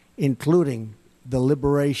 including the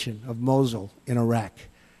liberation of Mosul in Iraq.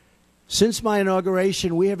 Since my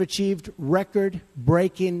inauguration, we have achieved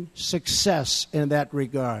record-breaking success in that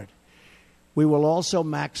regard. We will also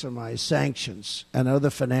maximize sanctions and other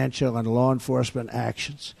financial and law enforcement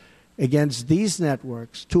actions against these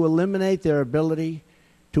networks to eliminate their ability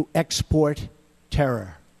to export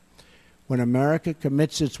terror. When America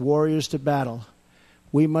commits its warriors to battle,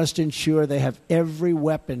 we must ensure they have every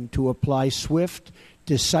weapon to apply swift,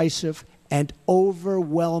 decisive, and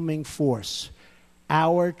overwhelming force.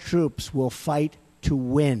 Our troops will fight to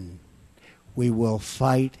win. We will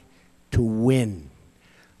fight to win.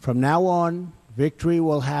 From now on, victory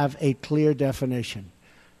will have a clear definition: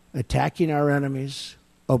 attacking our enemies,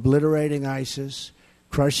 obliterating ISIS,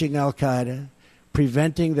 crushing al-Qaeda,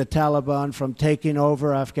 preventing the Taliban from taking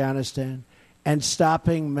over Afghanistan, and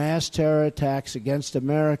stopping mass terror attacks against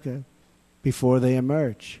America before they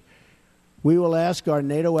emerge. We will ask our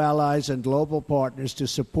NATO allies and global partners to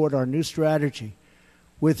support our new strategy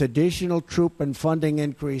with additional troop and funding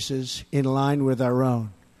increases in line with our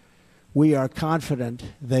own. We are confident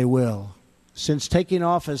they will. Since taking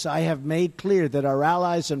office, I have made clear that our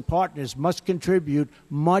allies and partners must contribute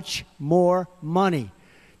much more money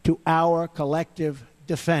to our collective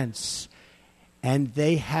defense, and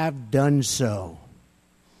they have done so.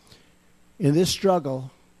 In this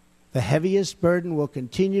struggle, the heaviest burden will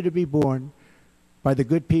continue to be borne by the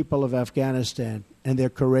good people of Afghanistan and their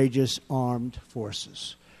courageous armed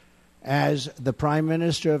forces. As the Prime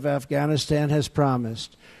Minister of Afghanistan has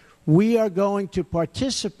promised, we are going to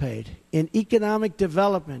participate in economic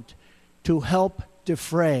development to help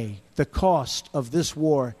defray the cost of this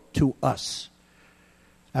war to us.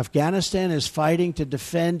 Afghanistan is fighting to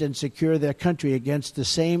defend and secure their country against the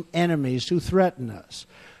same enemies who threaten us.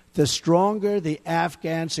 The stronger the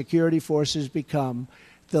Afghan security forces become,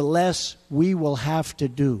 the less we will have to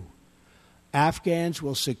do. Afghans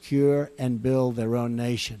will secure and build their own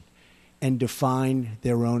nation and define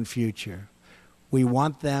their own future. We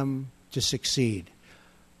want them to succeed,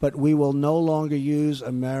 but we will no longer use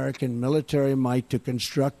American military might to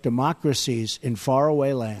construct democracies in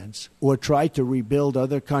faraway lands or try to rebuild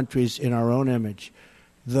other countries in our own image.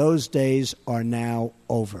 Those days are now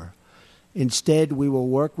over. Instead, we will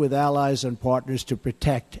work with allies and partners to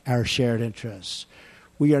protect our shared interests.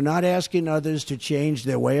 We are not asking others to change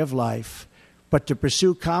their way of life, but to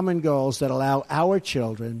pursue common goals that allow our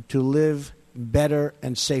children to live better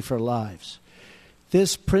and safer lives.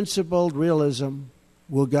 This principled realism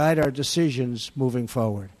will guide our decisions moving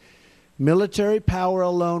forward. Military power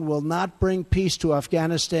alone will not bring peace to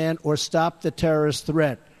Afghanistan or stop the terrorist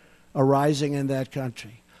threat arising in that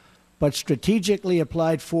country. But strategically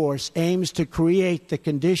applied force aims to create the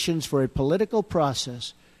conditions for a political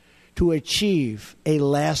process to achieve a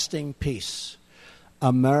lasting peace.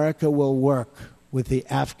 America will work with the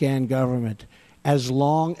Afghan government as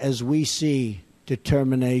long as we see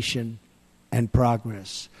determination and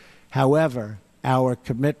progress. However, our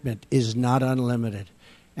commitment is not unlimited,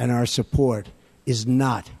 and our support is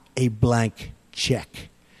not a blank check.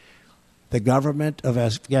 The government of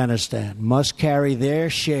Afghanistan must carry their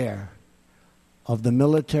share of the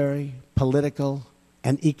military, political,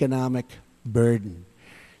 and economic burden.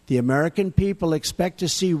 The American people expect to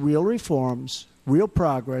see real reforms, real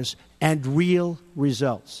progress, and real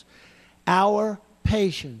results. Our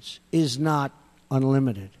patience is not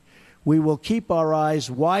unlimited. We will keep our eyes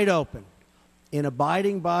wide open. In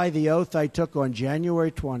abiding by the oath I took on January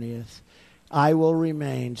 20th, I will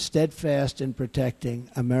remain steadfast in protecting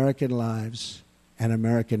American lives and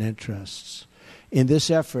American interests. In this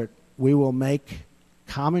effort, we will make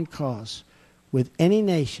common cause with any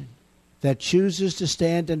nation that chooses to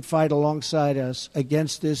stand and fight alongside us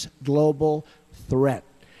against this global threat.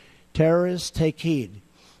 Terrorists, take heed.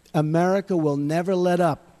 America will never let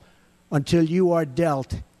up until you are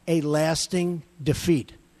dealt a lasting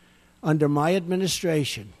defeat. Under my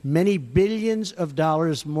administration, many billions of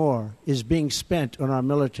dollars more is being spent on our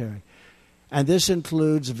military. And this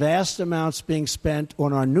includes vast amounts being spent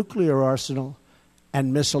on our nuclear arsenal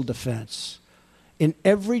and missile defense. In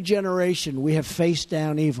every generation, we have faced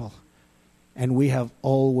down evil, and we have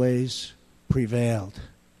always prevailed.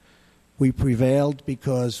 We prevailed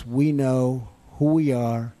because we know who we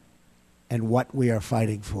are and what we are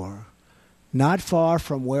fighting for. Not far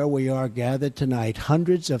from where we are gathered tonight,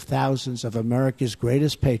 hundreds of thousands of America's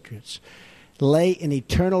greatest patriots lay in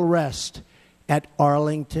eternal rest at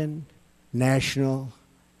Arlington National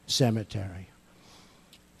Cemetery.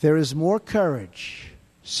 There is more courage,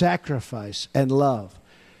 sacrifice, and love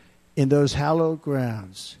in those hallowed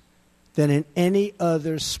grounds than in any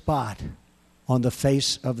other spot on the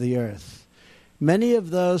face of the earth. Many of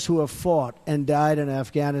those who have fought and died in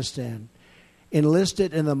Afghanistan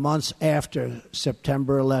enlisted in the months after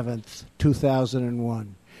September 11th,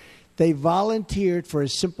 2001. They volunteered for a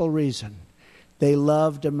simple reason. They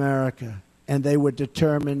loved America, and they were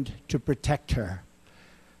determined to protect her.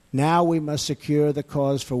 Now we must secure the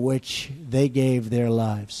cause for which they gave their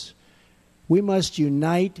lives. We must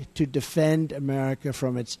unite to defend America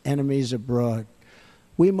from its enemies abroad.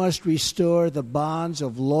 We must restore the bonds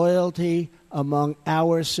of loyalty among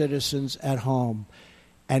our citizens at home.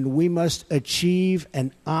 And we must achieve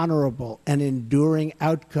an honorable and enduring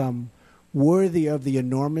outcome worthy of the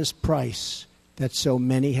enormous price that so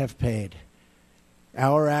many have paid.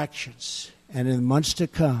 Our actions, and in the months to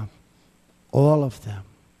come, all of them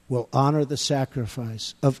will honor the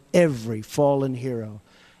sacrifice of every fallen hero,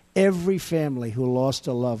 every family who lost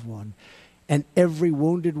a loved one, and every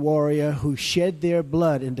wounded warrior who shed their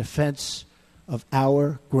blood in defense of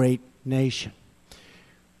our great nation.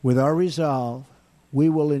 With our resolve, we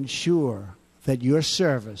will ensure that your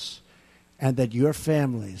service and that your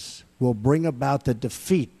families will bring about the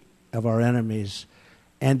defeat of our enemies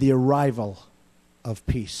and the arrival of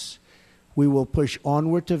peace. We will push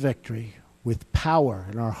onward to victory with power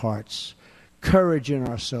in our hearts, courage in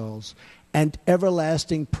our souls, and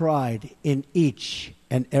everlasting pride in each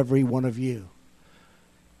and every one of you.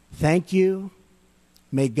 Thank you.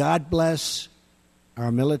 May God bless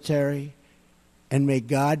our military, and may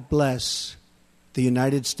God bless the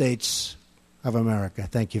United States of America.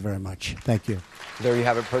 Thank you very much. Thank you. There you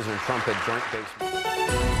have it, President Trump at Joint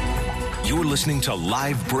Base. You're listening to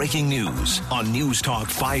live breaking news on News Talk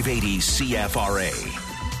 580 CFRA.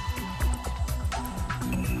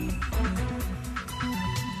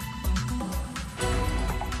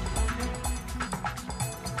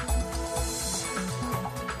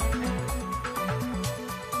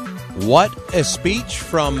 What a speech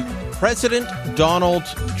from President Donald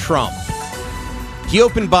Trump. He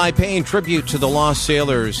opened by paying tribute to the lost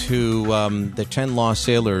sailors the 10 lost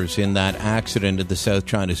sailors in that accident in the South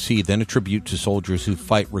China Sea, then a tribute to soldiers who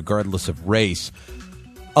fight regardless of race.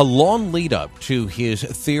 A long lead up to his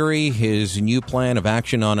theory, his new plan of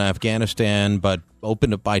action on Afghanistan, but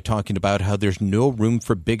opened up by talking about how there's no room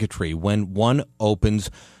for bigotry when one opens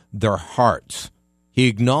their hearts. He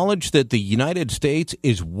acknowledged that the United States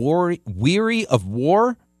is weary of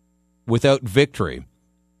war without victory,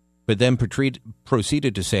 but then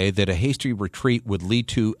proceeded to say that a hasty retreat would lead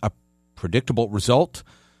to a predictable result,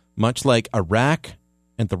 much like Iraq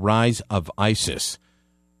and the rise of ISIS.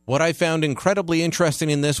 What I found incredibly interesting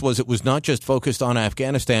in this was it was not just focused on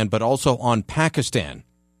Afghanistan, but also on Pakistan,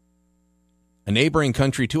 a neighboring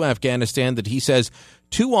country to Afghanistan that he says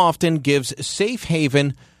too often gives safe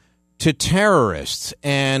haven to terrorists,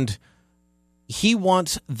 and he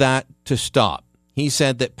wants that to stop. He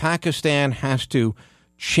said that Pakistan has to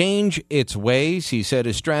change its ways. He said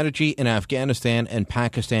his strategy in Afghanistan and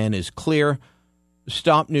Pakistan is clear: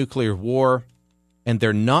 stop nuclear war. And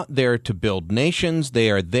they're not there to build nations.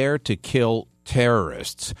 They are there to kill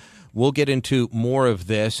terrorists. We'll get into more of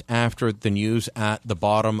this after the news at the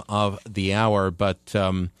bottom of the hour. But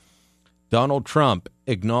Donald Trump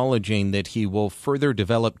acknowledging that he will further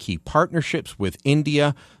develop key partnerships with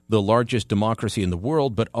India, the largest democracy in the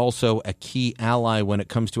world, but also a key ally when it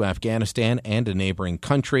comes to Afghanistan and a neighboring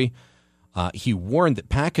country. He warned that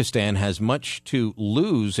Pakistan has much to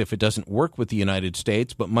lose if it doesn't work with the United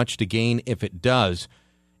States, but much to gain if it does.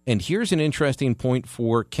 And here's an interesting point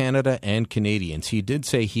for Canada and Canadians. He did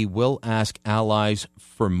say he will ask allies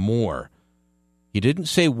for more. He didn't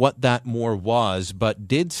say what that more was, but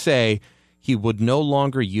did say he would no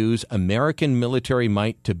longer use American military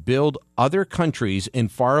might to build other countries in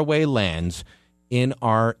faraway lands in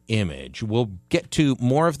our image. We'll get to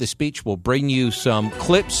more of the speech. We'll bring you some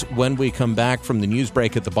clips when we come back from the news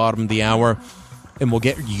break at the bottom of the hour, and we'll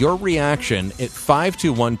get your reaction at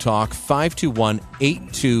 521-TALK,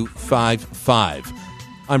 521-8255.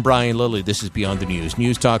 I'm Brian Lilly. This is Beyond the News.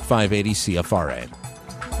 News Talk 580 CFRA.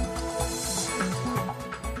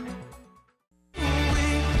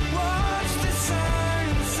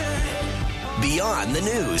 Beyond the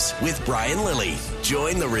News with Brian Lilly.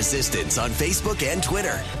 Join the resistance on Facebook and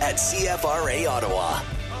Twitter at CFRA Ottawa.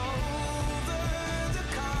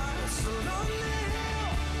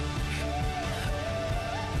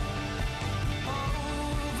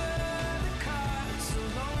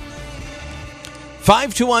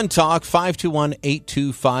 #521-TALK,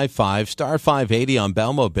 521-8255, star 580 on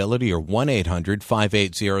Bell Mobility or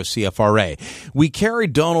 1-800-580-CFRA. We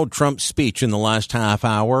carried Donald Trump's speech in the last half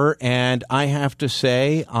hour, and I have to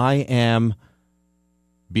say I am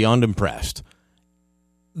beyond impressed.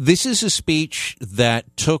 This is a speech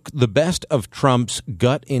that took the best of Trump's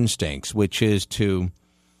gut instincts, which is to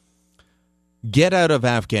get out of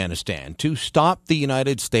Afghanistan, to stop the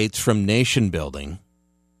United States from nation building,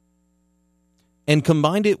 and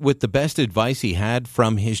combined it with the best advice he had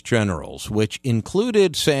from his generals, which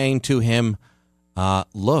included saying to him,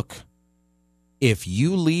 look, if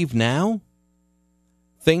you leave now,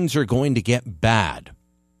 things are going to get bad.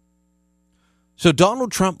 So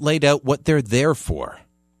Donald Trump laid out what they're there for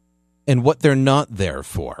and what they're not there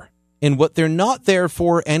for. And what they're not there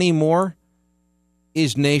for anymore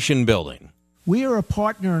is nation building. We are a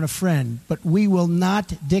partner and a friend, but we will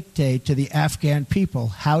not dictate to the Afghan people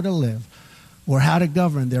how to live or how to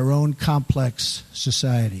govern their own complex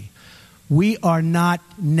society. We are not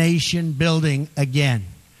nation building again.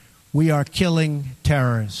 We are killing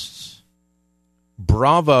terrorists.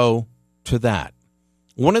 Bravo to that.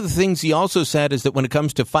 One of the things he also said is that when it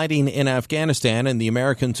comes to fighting in Afghanistan, and the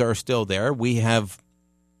Americans are still there, we have,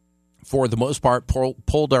 for the most part,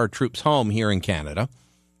 pulled our troops home here in Canada.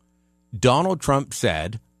 Donald Trump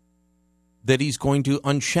said that he's going to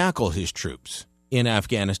unshackle his troops in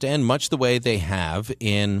Afghanistan, much the way they have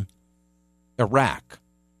in Iraq.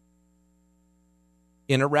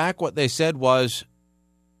 In Iraq, what they said was,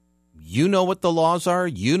 you know what the laws are,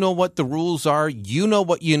 you know what the rules are, you know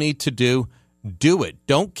what you need to do it.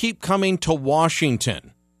 Don't keep coming to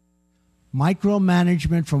Washington.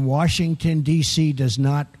 Micromanagement from Washington, D.C. does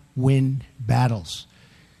not win battles.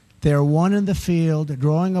 They're won in the field,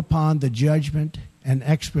 drawing upon the judgment and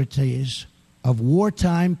expertise of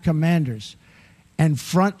wartime commanders and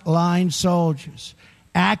frontline soldiers,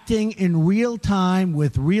 acting in real time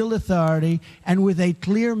with real authority and with a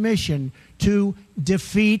clear mission to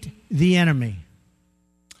defeat the enemy.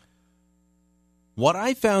 What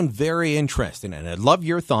I found very interesting, and I'd love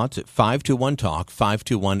your thoughts at 521-TALK,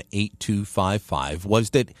 521-8255,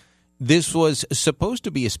 was that this was supposed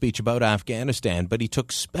to be a speech about Afghanistan, but he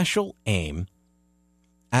took special aim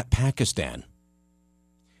at Pakistan.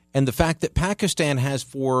 And the fact that Pakistan has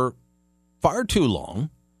for far too long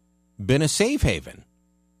been a safe haven.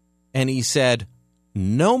 And he said,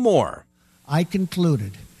 no more. I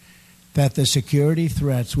concluded that the security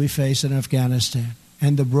threats we face in Afghanistan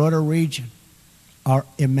and the broader region are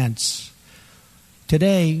immense.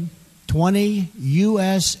 Today, 20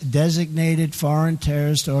 U.S. designated foreign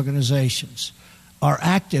terrorist organizations are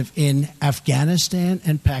active in Afghanistan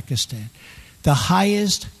and Pakistan, the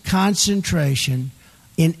highest concentration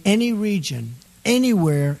in any region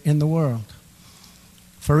anywhere in the world.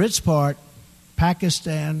 For its part,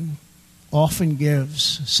 Pakistan often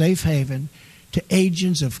gives safe haven to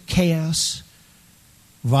agents of chaos,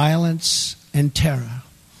 violence, and terror.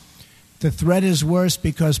 The threat is worse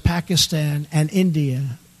because Pakistan and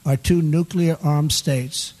India are two nuclear-armed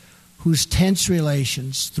states whose tense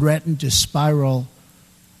relations threaten to spiral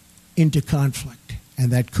into conflict, and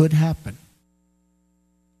that could happen.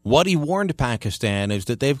 What he warned Pakistan is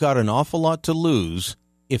that they've got an awful lot to lose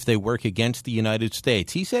if they work against the United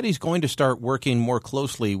States. He said he's going to start working more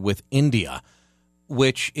closely with India,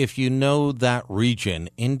 which, if you know that region,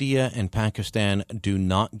 India and Pakistan do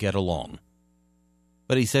not get along.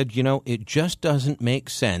 But he said, it just doesn't make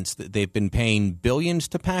sense that they've been paying billions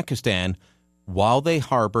to Pakistan while they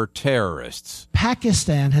harbor terrorists.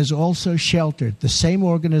 Pakistan has also sheltered the same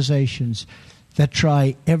organizations that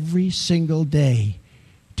try every single day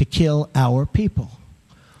to kill our people.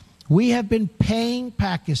 We have been paying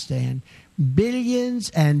Pakistan billions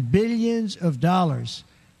and billions of dollars.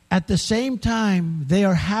 At the same time, they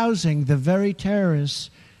are housing the very terrorists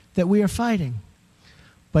that we are fighting.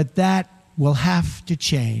 But that will have to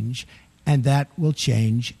change, and that will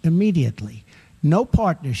change immediately. No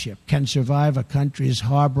partnership can survive a country's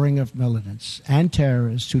harboring of militants and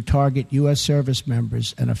terrorists who target U.S. service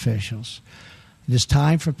members and officials. It is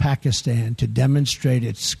time for Pakistan to demonstrate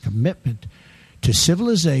its commitment to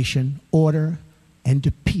civilization, order, and to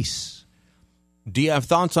peace. Do you have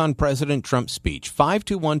thoughts on President Trump's speech?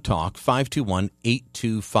 521-TALK,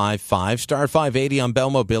 521-8255, star 580 on Bell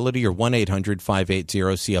Mobility or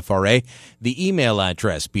 1-800-580-CFRA. The email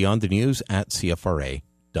address,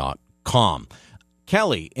 beyondthenews@cfra.com.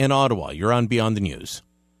 Kelly in Ottawa, you're on Beyond the News.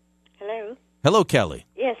 Hello. Hello, Kelly.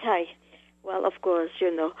 Yes, hi. Well, of course,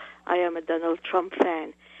 I am a Donald Trump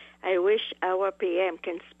fan. I wish our PM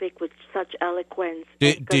can speak with such eloquence.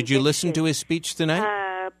 Did you listen to his speech tonight?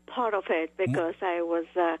 Part of it, because I was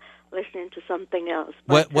listening to something else.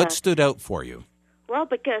 What stood out for you? Well,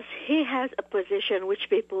 because he has a position which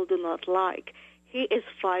people do not like. He is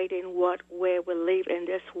fighting where we live in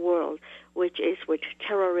this world, which is with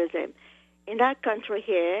terrorism. In that country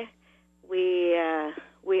here, we are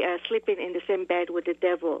sleeping in the same bed with the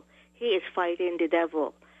devil. He is fighting the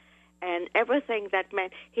devil. And everything that man,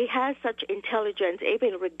 he has such intelligence,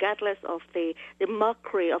 even regardless of the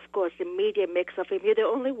mockery, of course, the media makes of him. You're the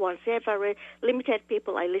only one. Say very limited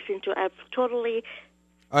people I listen to. I've totally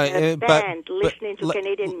banned listening to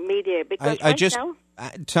Canadian media. Because now,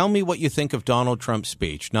 tell me what you think of Donald Trump's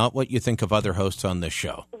speech, not what you think of other hosts on this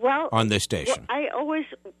show, on this station. Well, I always,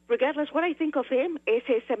 regardless what I think of him, is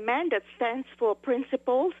he's a man that stands for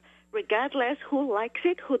principles, regardless who likes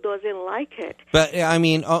it, who doesn't like it. But,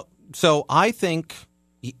 so I think,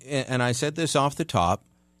 and I said this off the top,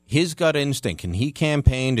 his gut instinct, and he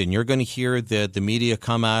campaigned, and you're going to hear the media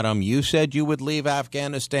come at him. You said you would leave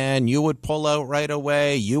Afghanistan. You would pull out right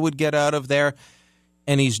away. You would get out of there.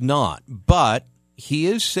 And he's not. But he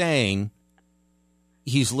is saying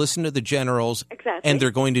he's listened to the generals, and they're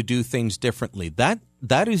going to do things differently. That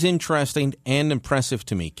is interesting and impressive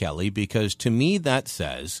to me, Kelly, because to me that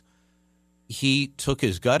says he took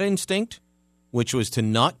his gut instinct, which was to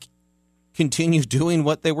not continue doing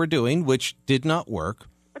what they were doing, which did not work.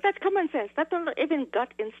 But that's common sense. That's not even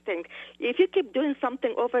gut instinct. If you keep doing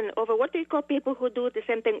something over and over, what do you call people who do the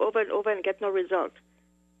same thing over and over and get no result?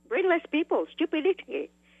 Brainless people, stupidity,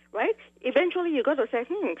 right? Eventually you got to say,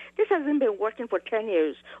 this hasn't been working for 10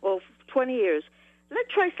 years or 20 years. Let's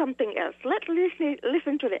try something else. Let's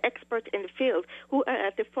listen to the experts in the field who are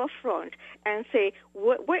at the forefront and say,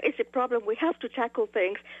 where is the problem? We have to tackle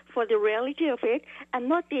things for the reality of it and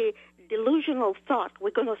not the delusional thought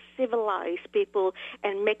we're going to civilize people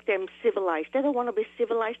and make them civilized. They don't want to be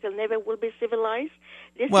civilized. They never will be civilized.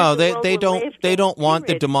 They don't want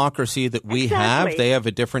the democracy that we have. They have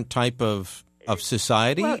a different type of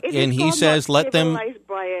society, and he says let them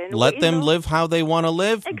live how they want to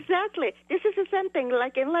live. Exactly. This is the same thing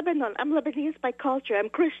like in Lebanon. I'm Lebanese by culture. I'm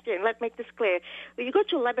Christian. Let's make this clear. When you go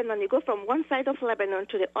to Lebanon, you go from one side of Lebanon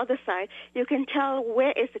to the other side, you can tell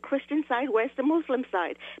where is the Christian side, where's the Muslim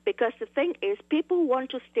side. Because the thing is, people want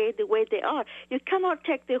to stay the way they are. You cannot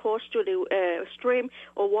take the horse to the stream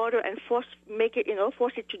or water and force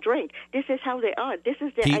it to drink. This is how they are. This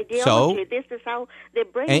is their ideology. This is how they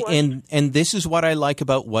brainwash. And this is what I like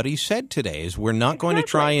about what he said today, is we're not going to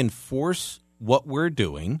try and force what we're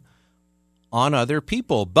doing on other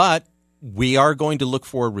people, but we are going to look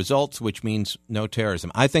for results, which means no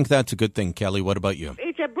terrorism. I think that's a good thing, Kelly. What about you?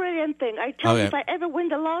 It's a brilliant thing. I tell you, if I ever win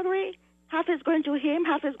the lottery, Half is going to him,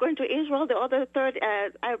 half is going to Israel. The other third,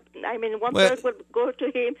 one Well- third would go to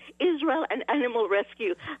him, Israel, and animal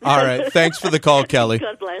rescue. All right. Thanks for the call, Kelly.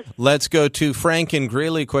 God bless. Let's go to Frank in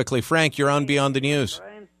Greeley quickly. Frank, you're on Beyond the News.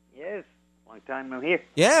 Yes, long time no here.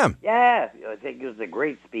 Yeah. Yeah, I think it was a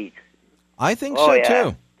great speech. I think Oh, so, yeah.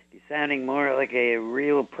 too. He's sounding more like a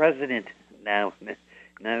real president now.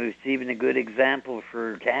 Now he's even a good example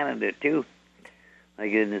for Canada, too.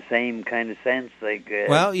 Like in the same kind of sense, like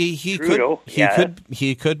Well, he Trudeau.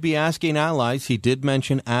 he could be asking allies. He did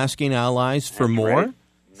mention asking allies for more. right.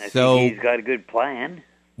 I So think he's got a good plan.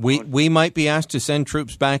 we might be asked to send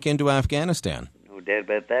troops back into Afghanistan. No doubt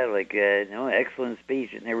about that. Like, excellent speech.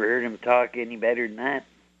 I never heard him talk any better than that.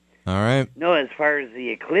 All right. No, as far as the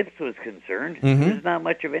eclipse was concerned, Mhm. there's not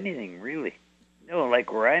much of anything, really. No,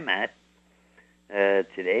 like where I'm at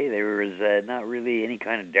today, there was not really any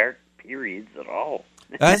kind of dark periods at all.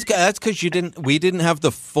 That's because we didn't have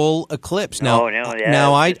the full eclipse. Now, No, yeah.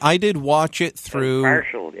 now I did watch it through.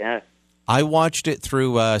 Partial, yeah. I watched it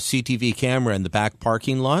through a CTV camera in the back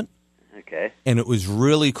parking lot. Okay. And it was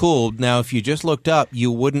really cool. Now, if you just looked up,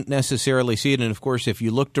 you wouldn't necessarily see it. And, of course, if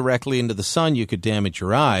you looked directly into the sun, you could damage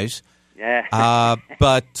your eyes. Yeah.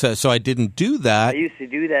 So I didn't do that. I used to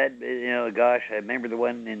do that, gosh, I remember the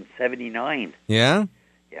one in 79. Yeah?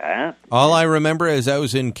 Yeah. All I remember is I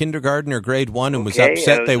was in kindergarten or grade 1 and was Okay,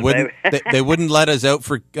 upset I was they wouldn't about- they wouldn't let us out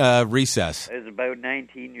for recess. I was about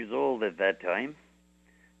 19 years old at that time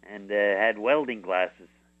and had welding glasses.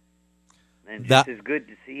 And just as good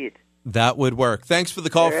to see it. That would work. Thanks for the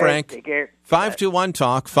call, All right, Frank. take care.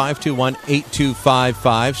 521-TALK,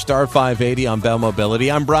 521-8255, star 580 on Bell Mobility.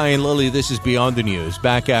 I'm Brian Lilly. This is Beyond the News.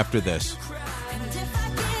 Back after this.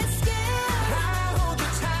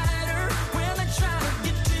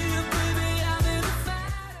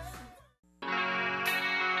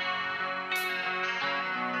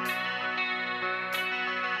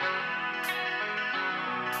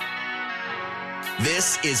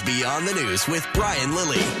 This is Beyond the News with Brian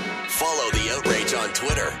Lilly. Follow the outrage on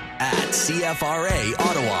Twitter at CFRA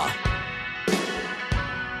Ottawa.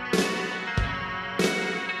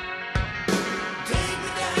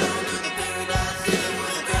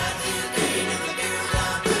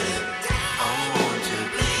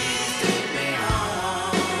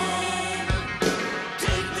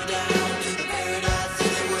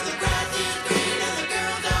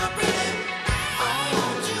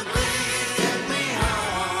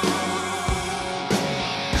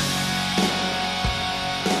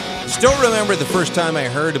 Still remember the first time I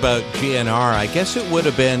heard about GNR. I guess it would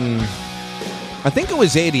have been, I think it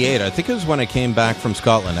was 88. I think it was when I came back from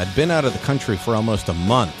Scotland. I'd been out of the country for almost a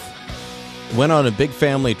month. Went on a big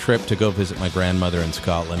family trip to go visit my grandmother in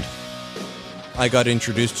Scotland. I got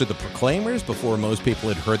introduced to the Proclaimers before most people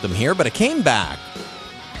had heard them here, but I came back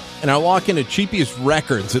and I walk into Cheapiest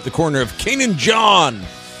Records at the corner of King and John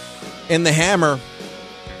in the Hammer,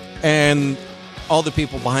 and all the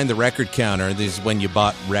people behind the record counter, this is when you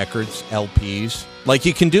bought records, LPs, like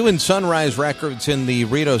you can do in Sunrise Records in the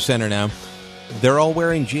Rideau Center now. They're all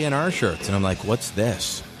wearing GNR shirts, and I'm like, what's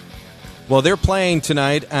this? Well, they're playing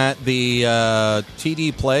tonight at the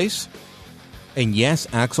TD Place, and yes,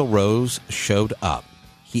 Axl Rose showed up.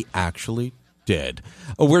 He actually did.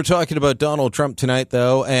 We're talking about Donald Trump tonight,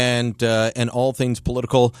 though, and all things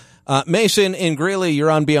political. Mason in Greeley,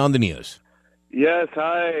 you're on Beyond the News. Yes,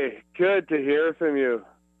 hi. Good to hear from you.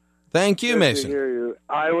 Thank you, Good Mason. to hear you.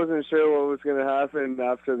 I wasn't sure what was going to happen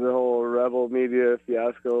after the whole Rebel Media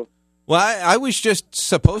fiasco. Well, I was just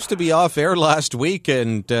supposed to be off air last week,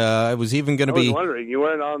 and I was even going to be. I was wondering, you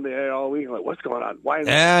weren't on the air all week. Like, what's going on? Why?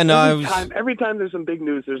 Yeah, no, every time there's some big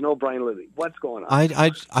news, there's no Brian Lilly. What's going on?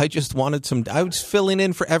 I just wanted some. I was filling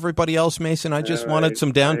in for everybody else, Mason. I just wanted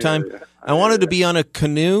some downtime. I wanted to be on a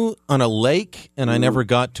canoe on a lake, and I never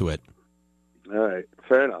got to it. All right,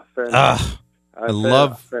 fair enough. Fair enough. I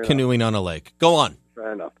love canoeing on a lake. Go on.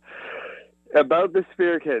 Fair enough. About the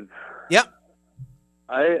Spear Kids. Yep.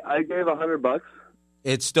 I gave $100.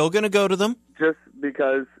 It's still going to go to them? Just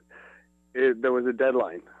because there was a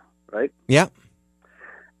deadline, right? Yeah.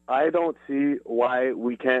 I don't see why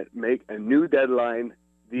we can't make a new deadline,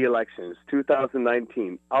 the elections,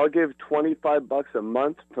 2019. I'll give $25 a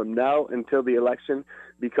month from now until the election,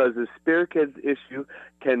 because the Spear Kids issue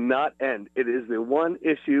cannot end. It is the one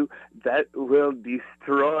issue that will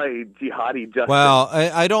destroy jihadi justice. Well,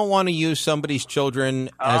 I don't want to use somebody's children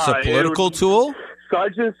as a political tool.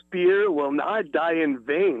 Sergeant Spear will not die in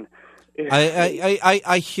vain.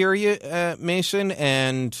 I hear you, Mason,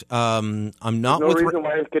 and I'm not. There's no reason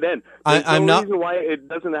why it could end. There's I'm no not reason why it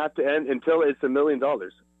doesn't have to end until it's $1 million.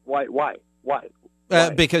 Why?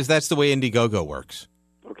 Because that's the way Indiegogo works.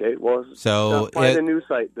 Okay, well, so find a new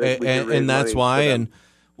site that we can raise and that's money why. for them. And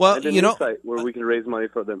well, find a you new know, site where we can raise money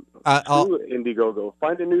for them I'll- through Indiegogo.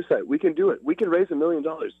 Find a new site. We can do it. We can raise $1 million.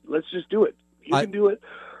 Let's just do it. You can do it.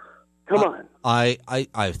 Come on.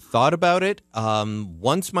 I've thought about it.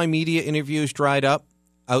 Once my media interviews dried up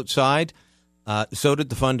outside, so did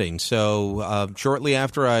the funding. So shortly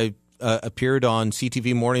after I appeared on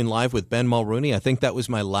CTV Morning Live with Ben Mulrooney, I think that was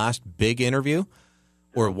my last big interview,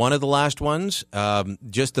 or one of the last ones.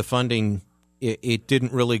 Just the funding, it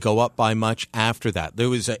didn't really go up by much after that. There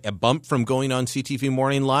was a bump from going on CTV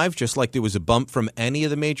Morning Live, just like there was a bump from any of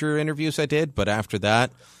the major interviews I did. But after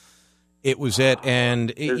that, it was it.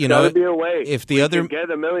 And, There's you know, gotta be a way. if the we other. can get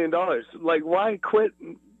 $1 million. Like, why quit?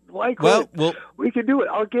 Why Well, quit? We can do it.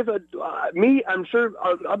 I'll give me. I'm sure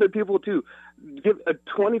other people too. Give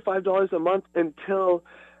 $25 a month until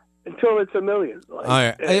it's $1 million. Like,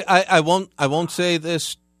 All right. I won't say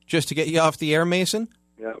this just to get you off the air, Mason.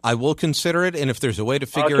 Yeah. I will consider it, and if there's a way to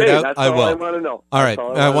figure Okay, it out, that's I all will. I want to know. All right. That's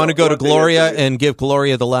all I want to go to want the Gloria answer. and give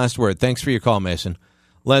Gloria the last word. Thanks for your call, Mason.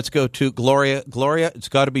 Let's go to Gloria. Gloria, it's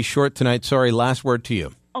got to be short tonight. Sorry, last word to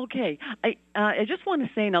you. Okay. I just want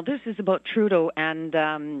to say, now this is about Trudeau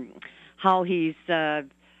and how he's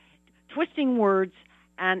twisting words.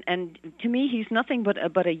 And to me, he's nothing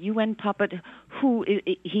but a UN puppet who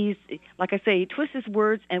he's, like I say, he twists his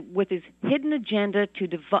words and with his hidden agenda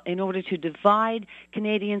in order to divide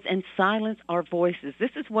Canadians and silence our voices.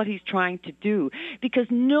 This is what he's trying to do. Because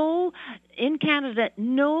in Canada,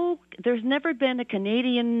 there's never been a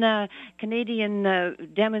Canadian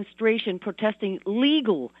demonstration protesting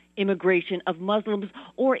legal immigration of Muslims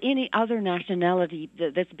or any other nationality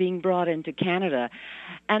that's being brought into Canada.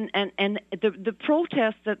 And the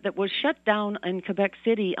protest that was shut down in Quebec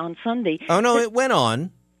City on Sunday. Oh no, it went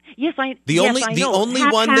on. Yes, I only know.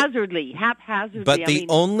 one haphazardly. But the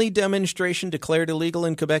only demonstration declared illegal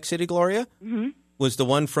in Quebec City, Gloria, was the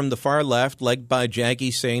one from the far left, led by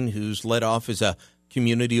Jaggi Singh, who's led off as a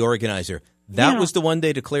community organizer. That was the one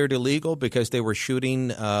they declared illegal because they were shooting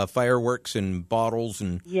fireworks and bottles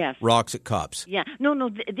and rocks at cops. Yeah, no.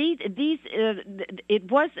 These they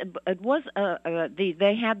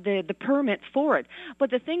had the permit for it,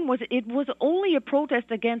 but the thing was, it was only a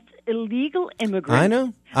protest against illegal immigrants. I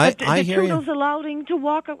know. I hear you. Trudeau's allowing to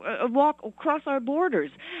walk across our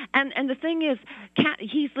borders, and the thing is,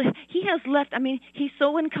 he has left. I mean, he's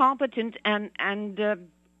so incompetent and.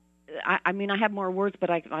 I mean, I have more words, but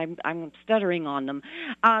I'm stuttering on them.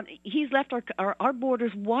 He's left our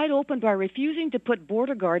borders wide open by refusing to put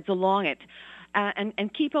border guards along it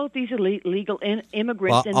and keep out these illegal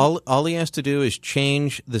immigrants. Well, all he has to do is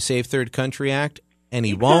change the Safe Third Country Act, and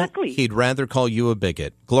he won't. He'd rather call you a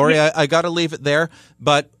bigot. Gloria, I got to leave it there,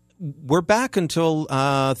 but we're back until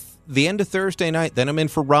the end of Thursday night. Then I'm in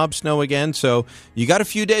for Rob Snow again, so you got a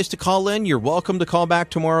few days to call in. You're welcome to call back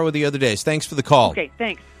tomorrow or the other days. Thanks for the call. Okay,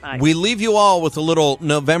 thanks. Bye. We leave you all with a little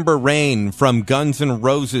November Rain from Guns N'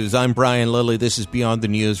 Roses. I'm Brian Lilly. This is Beyond the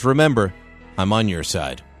News. Remember, I'm on your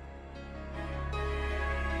side.